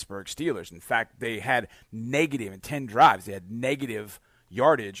against the Pittsburgh Steelers. In fact, they had negative in 10 drives. They had negative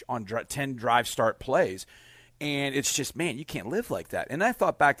yardage on 10 drive start plays. And it's just, man, you can't live like that. And I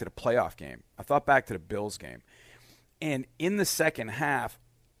thought back to the playoff game. I thought back to the Bills game. And in the second half,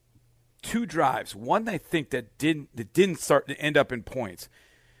 2 drives. One I think that didn't start to end up in points.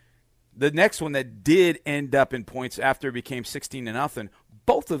 The next one that did end up in points after it became 16-0,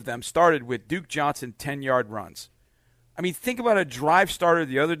 both of them started with Duke Johnson 10-yard runs. I mean, think about a drive starter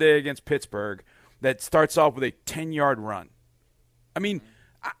the other day against Pittsburgh that starts off with a 10-yard run. I mean,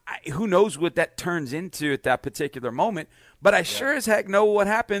 who knows what that turns into at that particular moment, but I sure as heck know what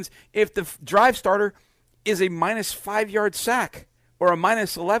happens if the drive starter is a minus 5-yard sack or a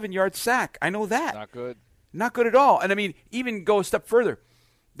minus 11-yard sack. I know that. Not good. Not good at all. And, I mean, even go a step further.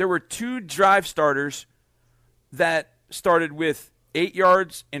 There were 2 drive starters that started with 8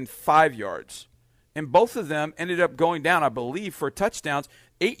 yards and 5 yards, and both of them ended up going down, I believe, for touchdowns.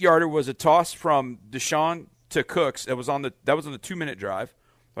 8-yarder was a toss from Deshaun to Cooks. That was on the 2-minute drive,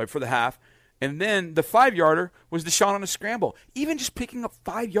 right, for the half. And then the 5-yarder was Deshaun on a scramble. Even just picking up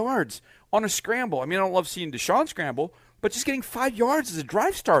 5 yards on a scramble. I mean, I don't love seeing Deshaun scramble, but just getting 5 yards as a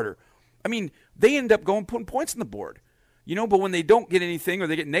drive starter. I mean, they end up putting points on the board. But when they don't get anything or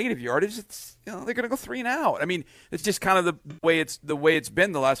they get negative yardage, it's they're going to go 3 and out. I mean, it's just kind of the way it's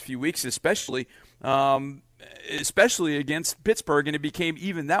been the last few weeks, especially against Pittsburgh, and it became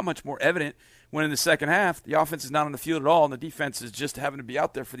even that much more evident when in the second half the offense is not on the field at all and the defense is just having to be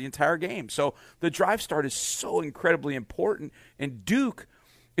out there for the entire game. So the drive start is so incredibly important, and Duke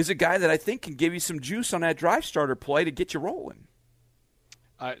is a guy that I think can give you some juice on that drive starter play to get you rolling.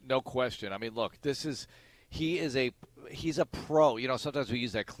 No question. I mean, look, he's a pro. Sometimes we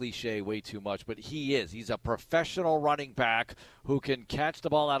use that cliche way too much, but he's a professional running back who can catch the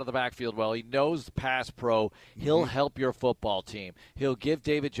ball out of the backfield well. He knows pass pro. He'll help your football team. He'll give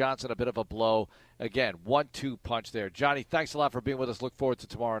David Johnson a bit of a blow. Again, 1-2 punch there. Johnny, thanks a lot for being with us. Look forward to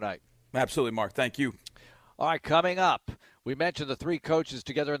tomorrow night. Absolutely, Mark. Thank you. All right, coming up, we mentioned the 3 coaches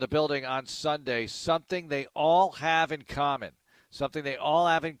together in the building on Sunday, something they all have in common.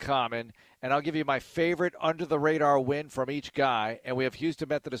 And I'll give you my favorite under-the-radar win from each guy. And we have Houston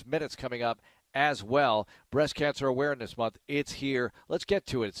Methodist Minutes coming up as well. Breast Cancer Awareness Month. It's here. Let's get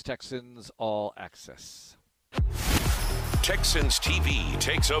to it. It's Texans All Access. Texans TV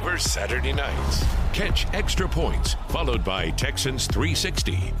takes over Saturday nights. Catch Extra Points, followed by Texans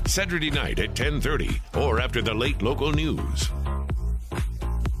 360, Saturday night at 10:30 or after the late local news.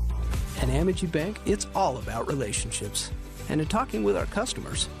 At Amegy Bank, it's all about relationships. And in talking with our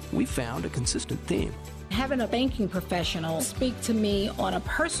customers, we found a consistent theme. Having a banking professional speak to me on a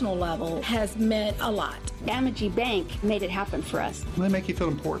personal level has meant a lot. Amegy Bank made it happen for us. They make you feel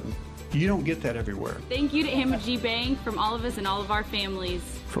important. You don't get that everywhere. Thank you to Amegy Bank from all of us and all of our families.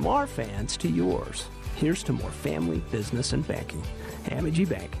 From our fans to yours, here's to more family, business, and banking. Amegy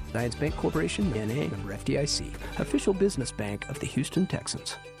Bank, Zions Bank Corporation, N.A., member FDIC, official business bank of the Houston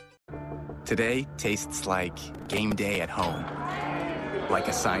Texans. Today tastes like game day at home, like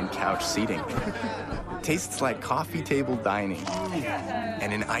assigned couch seating. Tastes like coffee table dining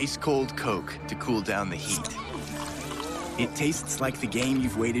and an ice-cold Coke to cool down the heat. It tastes like the game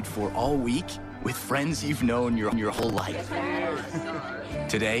you've waited for all week with friends you've known your whole life.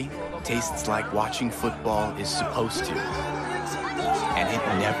 Today tastes like watching football is supposed to. And it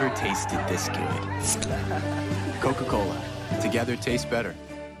never tasted this good. Coca-Cola. Together tastes better.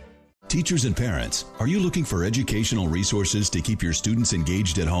 Teachers and parents, are you looking for educational resources to keep your students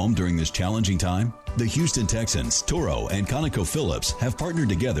engaged at home during this challenging time? The Houston Texans, Toro, and ConocoPhillips have partnered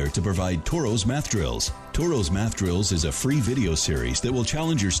together to provide Toro's Math Drills. Toro's Math Drills is a free video series that will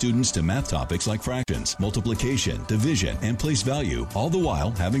challenge your students to math topics like fractions, multiplication, division, and place value, all the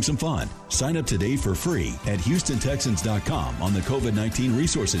while having some fun. Sign up today for free at HoustonTexans.com on the COVID-19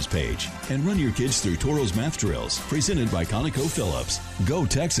 resources page and run your kids through Toro's Math Drills, presented by ConocoPhillips. Go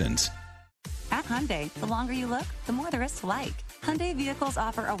Texans! At Hyundai, the longer you look, the more there is to like. Hyundai vehicles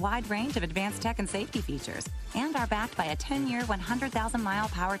offer a wide range of advanced tech and safety features and are backed by a 10-year, 100,000-mile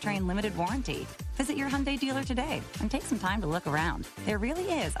powertrain limited warranty. Visit your Hyundai dealer today and take some time to look around. There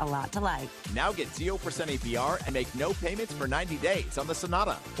really is a lot to like. Now get 0% APR and make no payments for 90 days on the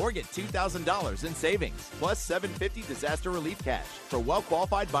Sonata, or get $2,000 in savings, plus $750 disaster relief cash for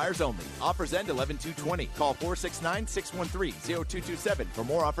well-qualified buyers only. Offers end 11/2/20. Call 469-613-0227 for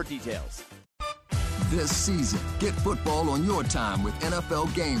more offer details. This season, get football on your time with NFL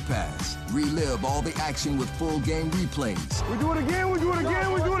Game Pass. Relive all the action with full game replays. We do it again, we do it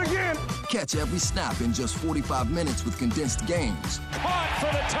again, we do it again. Catch every snap in just 45 minutes with condensed games. Caught for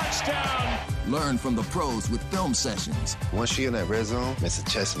the touchdown. Learn from the pros with film sessions. Once you're in that red zone, it's a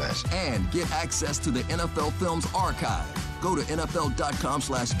chess match. And get access to the NFL Films archive. Go to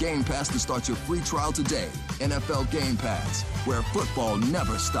NFL.com/Game Pass to start your free trial today. NFL Game Pass, where football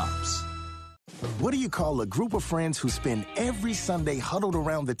never stops. What do you call a group of friends who spend every Sunday huddled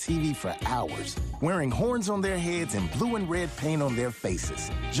around the TV for hours, wearing horns on their heads and blue and red paint on their faces,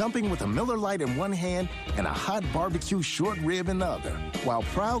 jumping with a Miller Lite in one hand and a hot barbecue short rib in the other, while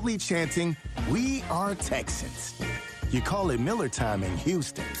proudly chanting, "We are Texans"? You call it Miller time in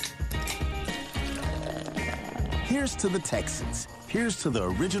Houston. Here's to the Texans. Here's to the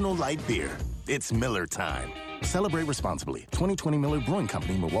original light beer. It's Miller time. Celebrate responsibly. 2020 Miller Brewing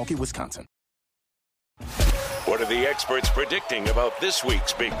Company, Milwaukee, Wisconsin. What are the experts predicting about this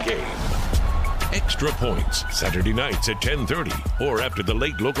week's big game? Extra Points, Saturday nights at 10:30 or after the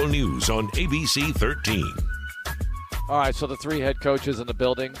late local news on ABC 13. All right, so the three head coaches in the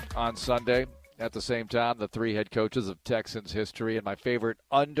building on Sunday. At the same time, the three head coaches of Texans history, and my favorite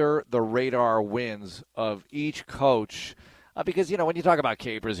under-the-radar wins of each coach. Because, you know, when you talk about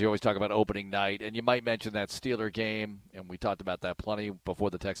capers, you always talk about opening night, and you might mention that Steeler game, and we talked about that plenty before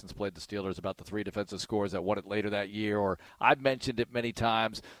the Texans played the Steelers, about the three defensive scores that won it later that year, or I've mentioned it many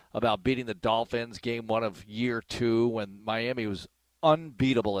times about beating the Dolphins game one of year two when Miami was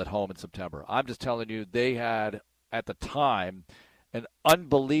unbeatable at home in September. I'm just telling you, they had, at the time, an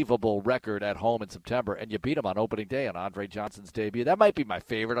unbelievable record at home in September, and you beat them on opening day on Andre Johnson's debut. That might be my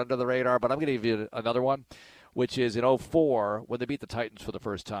favorite under the radar, but I'm going to give you another one, which is in 2004 when they beat the Titans for the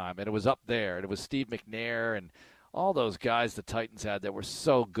first time. And it was up there. And it was Steve McNair and all those guys the Titans had that were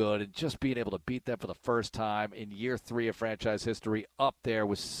so good. And just being able to beat them for the first time in year three of franchise history up there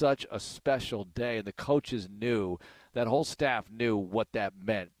was such a special day. And the coaches knew, that whole staff knew what that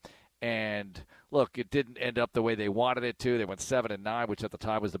meant. And look, it didn't end up the way they wanted it to. They went 7-9, which at the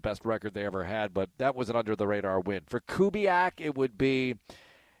time was the best record they ever had. But that was an under-the-radar win. For Kubiak, it would be...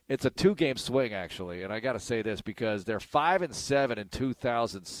 It's a two-game swing, actually, and I got to say this because they're 5-7 in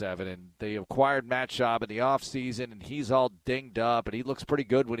 2007, and they acquired Matt Schaub in the offseason, and he's all dinged up, and he looks pretty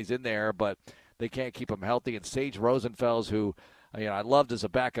good when he's in there, but they can't keep him healthy. And Sage Rosenfels, who I loved as a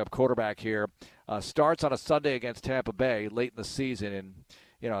backup quarterback here, starts on a Sunday against Tampa Bay late in the season, and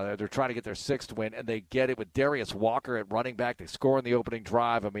they're trying to get their sixth win, and they get it with Darius Walker at running back. They score in the opening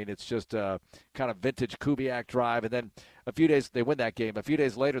drive. I mean, it's just a kind of vintage Kubiak drive. And then they win that game. A few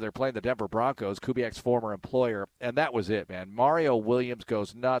days later, they're playing the Denver Broncos, Kubiak's former employer, and that was it, man. Mario Williams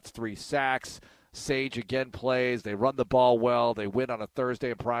goes nuts, 3 sacks. Sage again plays. They run the ball well. They win on a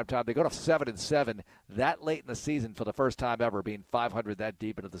Thursday in primetime. They go to 7-7 that late in the season for the first time ever. Being 500 that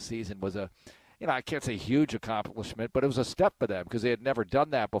deep into the season was I can't say huge accomplishment, but it was a step for them because they had never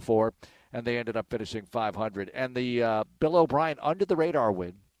done that before, and they ended up finishing 500. And the Bill O'Brien under-the-radar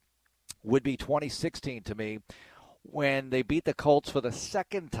win would be 2016 to me when they beat the Colts for the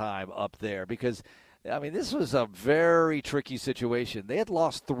second time up there because, this was a very tricky situation. They had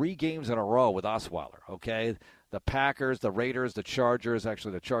lost 3 games in a row with Osweiler, okay? The Packers, the Raiders, the Chargers.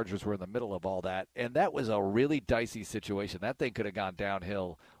 Actually, the Chargers were in the middle of all that, and that was a really dicey situation. That thing could have gone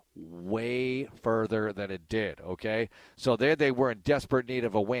downhill way further than it did, okay? So there they were in desperate need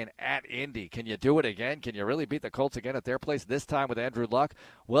of a win at Indy. Can you do it again? Can you really beat the Colts again at their place, this time with Andrew Luck?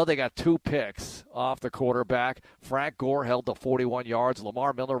 Well, they got 2 picks off the quarterback. Frank Gore held to 41 yards.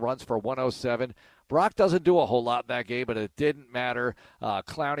 Lamar Miller runs for 107. Brock doesn't do a whole lot in that game, but it didn't matter.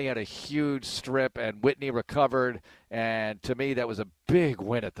 Clowney had a huge strip, and Whitney recovered. And to me, that was a big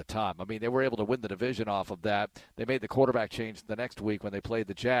win at the time. I mean, they were able to win the division off of that. They made the quarterback change the next week when they played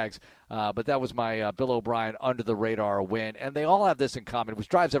the Jags. But that was my Bill O'Brien under-the-radar win. And they all have this in common, which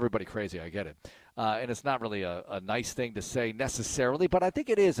drives everybody crazy. I get it. And it's not really a nice thing to say necessarily, but I think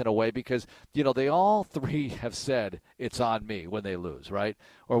it is in a way because, they all three have said it's on me when they lose, right?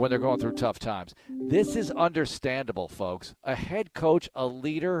 Or when they're going through tough times. This is understandable, folks. A head coach, a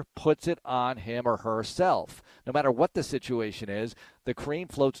leader, puts it on him or herself. No matter what the situation is, the cream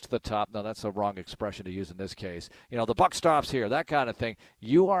floats to the top. No, that's a wrong expression to use in this case. The buck stops here, that kind of thing.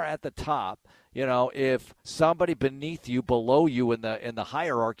 You are at the top. If somebody beneath you, below you in the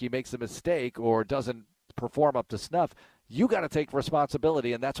hierarchy makes a mistake or doesn't perform up to snuff, you got to take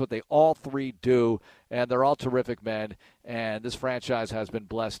responsibility, and that's what they all three do, and they're all terrific men, and this franchise has been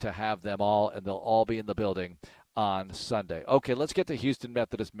blessed to have them all, and they'll all be in the building on Sunday. Okay, let's get to Houston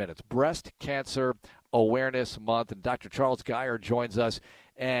Methodist Minutes. Breast Cancer Awareness Month, and Dr. Charles Geyer joins us.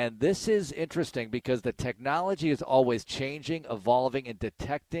 And this is interesting because the technology is always changing, evolving, and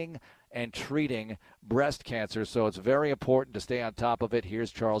detecting and treating breast cancer. So it's very important to stay on top of it.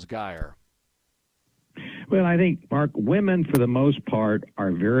 Here's Charles Geyer. Well, I think, Mark, women for the most part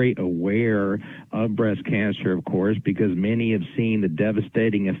are very aware of breast cancer, of course, because many have seen the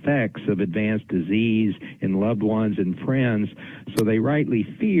devastating effects of advanced disease in loved ones and friends, so they rightly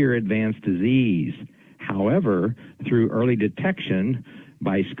fear advanced disease. However, through early detection,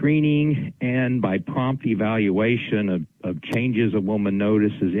 by screening and by prompt evaluation of changes a woman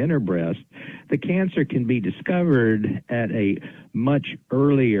notices in her breast, the cancer can be discovered at a much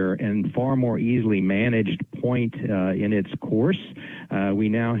earlier and far more easily managed point in its course. We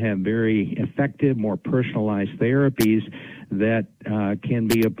now have very effective, more personalized therapies that can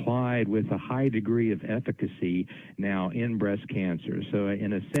be applied with a high degree of efficacy now in breast cancer. So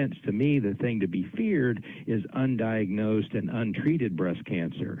in a sense, to me, the thing to be feared is undiagnosed and untreated breast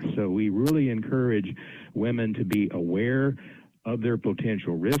cancer. So we really encourage women to be aware of their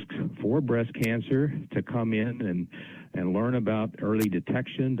potential risks for breast cancer, to come in and learn about early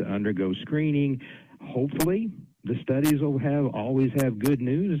detection, to undergo screening. Hopefully, the studies will always have good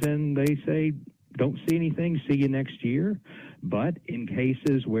news, and they say, don't see anything, see you next year. But in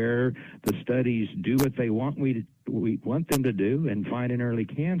cases where the studies do what they want we want them to do and find an early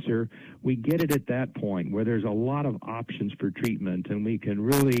cancer, we get it at that point where there's a lot of options for treatment, and we can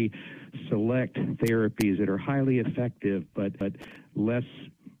really select therapies that are highly effective but less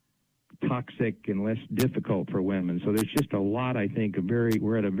toxic and less difficult for women. So there's just a lot, I think,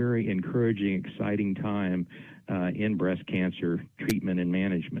 we're at a very encouraging, exciting time in breast cancer treatment and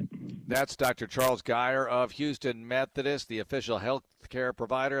management. That's Dr. Charles Geyer of Houston Methodist, the official health care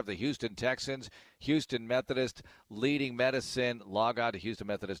provider of the Houston Texans. Houston Methodist, leading medicine. Log on to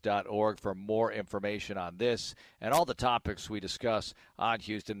HoustonMethodist.org for more information on this and all the topics we discuss on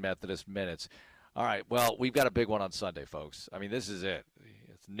Houston Methodist Minutes. All right, well, we've got a big one on Sunday, folks. I mean, this is it.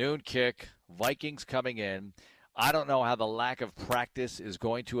 It's noon kick, Vikings coming in. I don't know how the lack of practice is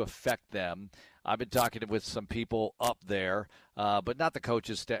going to affect them. I've been talking with some people up there, but not the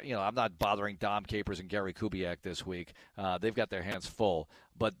coaches. I'm not bothering Dom Capers and Gary Kubiak this week. They've got their hands full.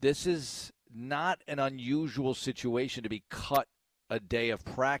 But this is not an unusual situation to be cut a day of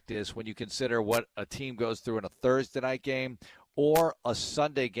practice when you consider what a team goes through in a Thursday night game or a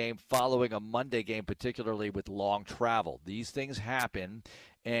Sunday game following a Monday game, particularly with long travel. These things happen,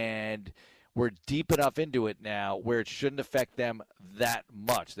 and we're deep enough into it now where it shouldn't affect them that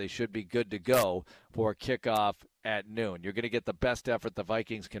much. They should be good to go for a kickoff at noon. You're going to get the best effort the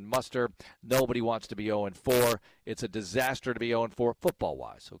Vikings can muster. Nobody wants to be 0-4. It's a disaster to be 0-4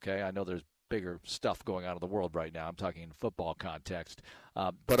 football-wise, okay? I know there's bigger stuff going on in the world right now. I'm talking in football context.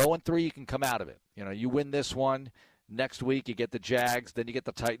 But 0-3, you can come out of it. You win this one. Next week, you get the Jags, then you get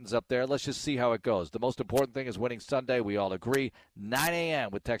the Titans up there. Let's just see how it goes. The most important thing is winning Sunday. We all agree. 9 a.m.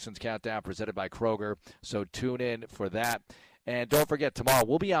 with Texans Countdown presented by Kroger. So tune in for that. And don't forget, tomorrow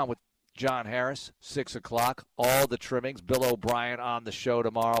we'll be on with John Harris, 6 o'clock. All the trimmings. Bill O'Brien on the show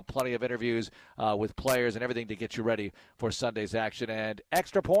tomorrow. Plenty of interviews with players and everything to get you ready for Sunday's action. And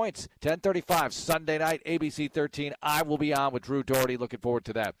Extra Points, 10:35 Sunday night, ABC 13. I will be on with Drew Doherty. Looking forward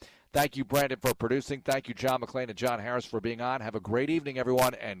to that. Thank you, Brandon, for producing. Thank you, John McClain and John Harris, for being on. Have a great evening,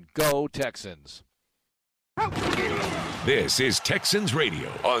 everyone, and go Texans. This is Texans Radio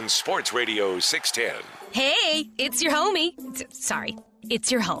on Sports Radio 610. Hey, it's your homie. Sorry,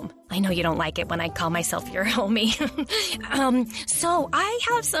 it's your home. I know you don't like it when I call myself your homie. So I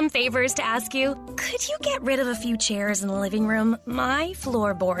have some favors to ask you. Could you get rid of a few chairs in the living room? My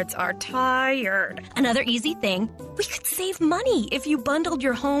floorboards are tired. Another easy thing, we could save money if you bundled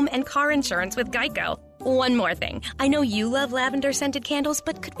your home and car insurance with Geico. One more thing. I know you love lavender-scented candles,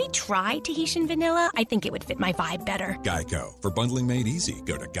 but could we try Tahitian vanilla? I think it would fit my vibe better. Geico. For bundling made easy,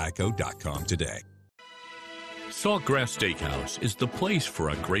 go to geico.com today. Saltgrass Steakhouse is the place for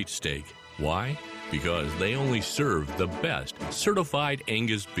a great steak. Why? Because they only serve the best certified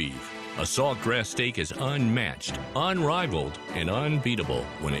Angus beef. A Saltgrass steak is unmatched, unrivaled, and unbeatable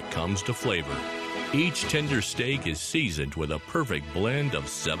when it comes to flavor. Each tender steak is seasoned with a perfect blend of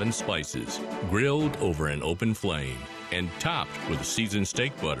 7 spices, grilled over an open flame, and topped with seasoned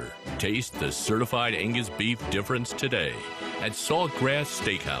steak butter. Taste the certified Angus beef difference today at Saltgrass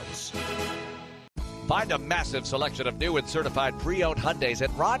Steakhouse. Find a massive selection of new and certified pre-owned Hyundais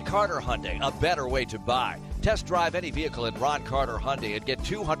at Ron Carter Hyundai, a better way to buy. Test drive any vehicle in Ron Carter Hyundai and get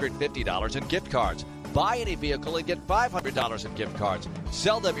 $250 in gift cards. Buy any vehicle and get $500 in gift cards.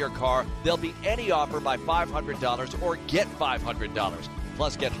 Sell them your car. There'll be any offer by $500 or get $500.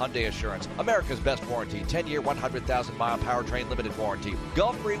 Plus, get Hyundai Assurance, America's best warranty, 10-year, 100,000-mile powertrain limited warranty.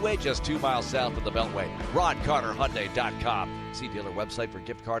 Gulf Freeway, just 2 miles south of the Beltway. RonCarterHyundai.com. See dealer website for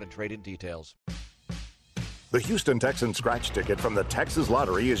gift card and trade-in details. The Houston Texans scratch ticket from the Texas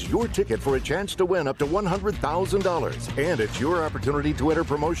Lottery is your ticket for a chance to win up to $100,000. And it's your opportunity to enter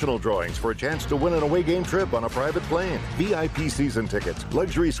promotional drawings for a chance to win an away game trip on a private plane, VIP season tickets,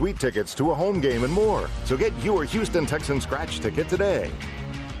 luxury suite tickets to a home game, and more. So get your Houston Texans scratch ticket today.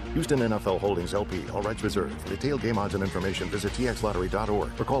 Houston NFL Holdings, LP. All rights reserved. For detailed game odds and information, visit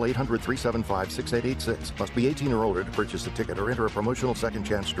txlottery.org or call 800-375-6886. Must be 18 or older to purchase a ticket or enter a promotional second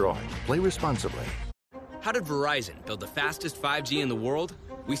chance drawing. Play responsibly. How did Verizon build the fastest 5G in the world?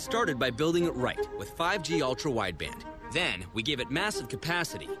 We started by building it right with 5G Ultra Wideband. Then we gave it massive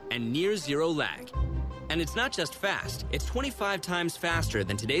capacity and near zero lag. And it's not just fast, it's 25 times faster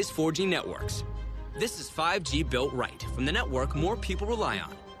than today's 4G networks. This is 5G built right from the network more people rely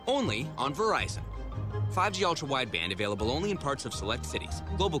on, only on Verizon. 5G Ultra Wideband available only in parts of select cities.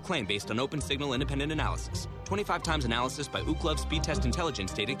 Global claim based on open signal independent analysis. 25 times analysis by Ookla Speed Test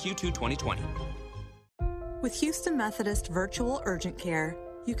Intelligence data Q2 2020. With Houston Methodist Virtual Urgent Care,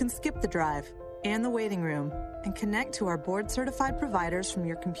 you can skip the drive and the waiting room and connect to our board-certified providers from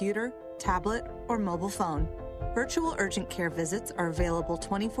your computer, tablet, or mobile phone. Virtual urgent care visits are available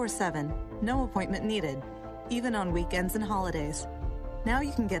 24/7, no appointment needed, even on weekends and holidays. Now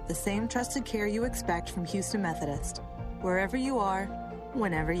you can get the same trusted care you expect from Houston Methodist, wherever you are,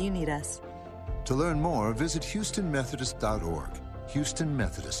 whenever you need us. To learn more, visit HoustonMethodist.org. Houston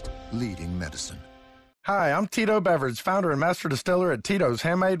Methodist, leading medicine. Hi, I'm Tito Beverage, founder and master distiller at Tito's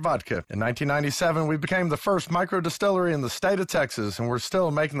Handmade Vodka. In 1997, we became the first micro distillery in the state of Texas, and we're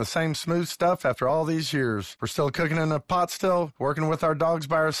still making the same smooth stuff after all these years. We're still cooking in a pot still, working with our dogs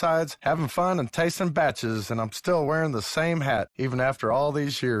by our sides, having fun and tasting batches, and I'm still wearing the same hat, even after all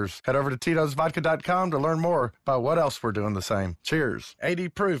these years. Head over to Tito'sVodka.com to learn more about what else we're doing the same. Cheers. 80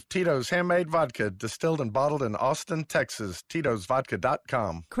 proof Tito's Handmade Vodka, distilled and bottled in Austin, Texas.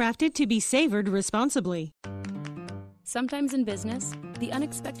 Tito'sVodka.com. Crafted to be savored responsibly. Sometimes in business, the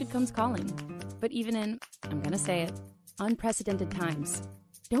unexpected comes calling. But even in, I'm going to say it, unprecedented times,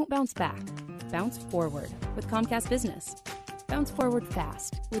 don't bounce back. Bounce forward with Comcast Business. Bounce forward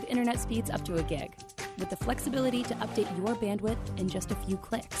fast with internet speeds up to a gig, with the flexibility to update your bandwidth in just a few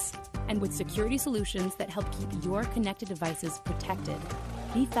clicks, and with security solutions that help keep your connected devices protected.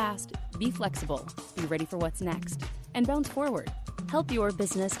 Be fast, be flexible, be ready for what's next, and bounce forward. Help your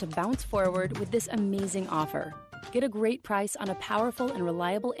business to bounce forward with this amazing offer. Get a great price on a powerful and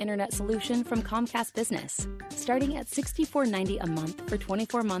reliable internet solution from Comcast Business, starting at $64.90 a month for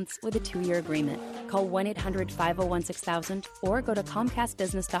 24 months with a 2-year agreement. Call 1-800-501-6000 or go to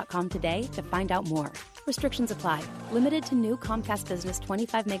ComcastBusiness.com today to find out more. Restrictions apply. Limited to new Comcast Business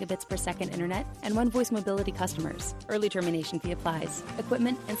 25 megabits per second internet and One Voice Mobility customers. Early termination fee applies.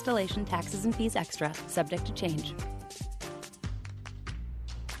 Equipment, installation, taxes, and fees extra, subject to change.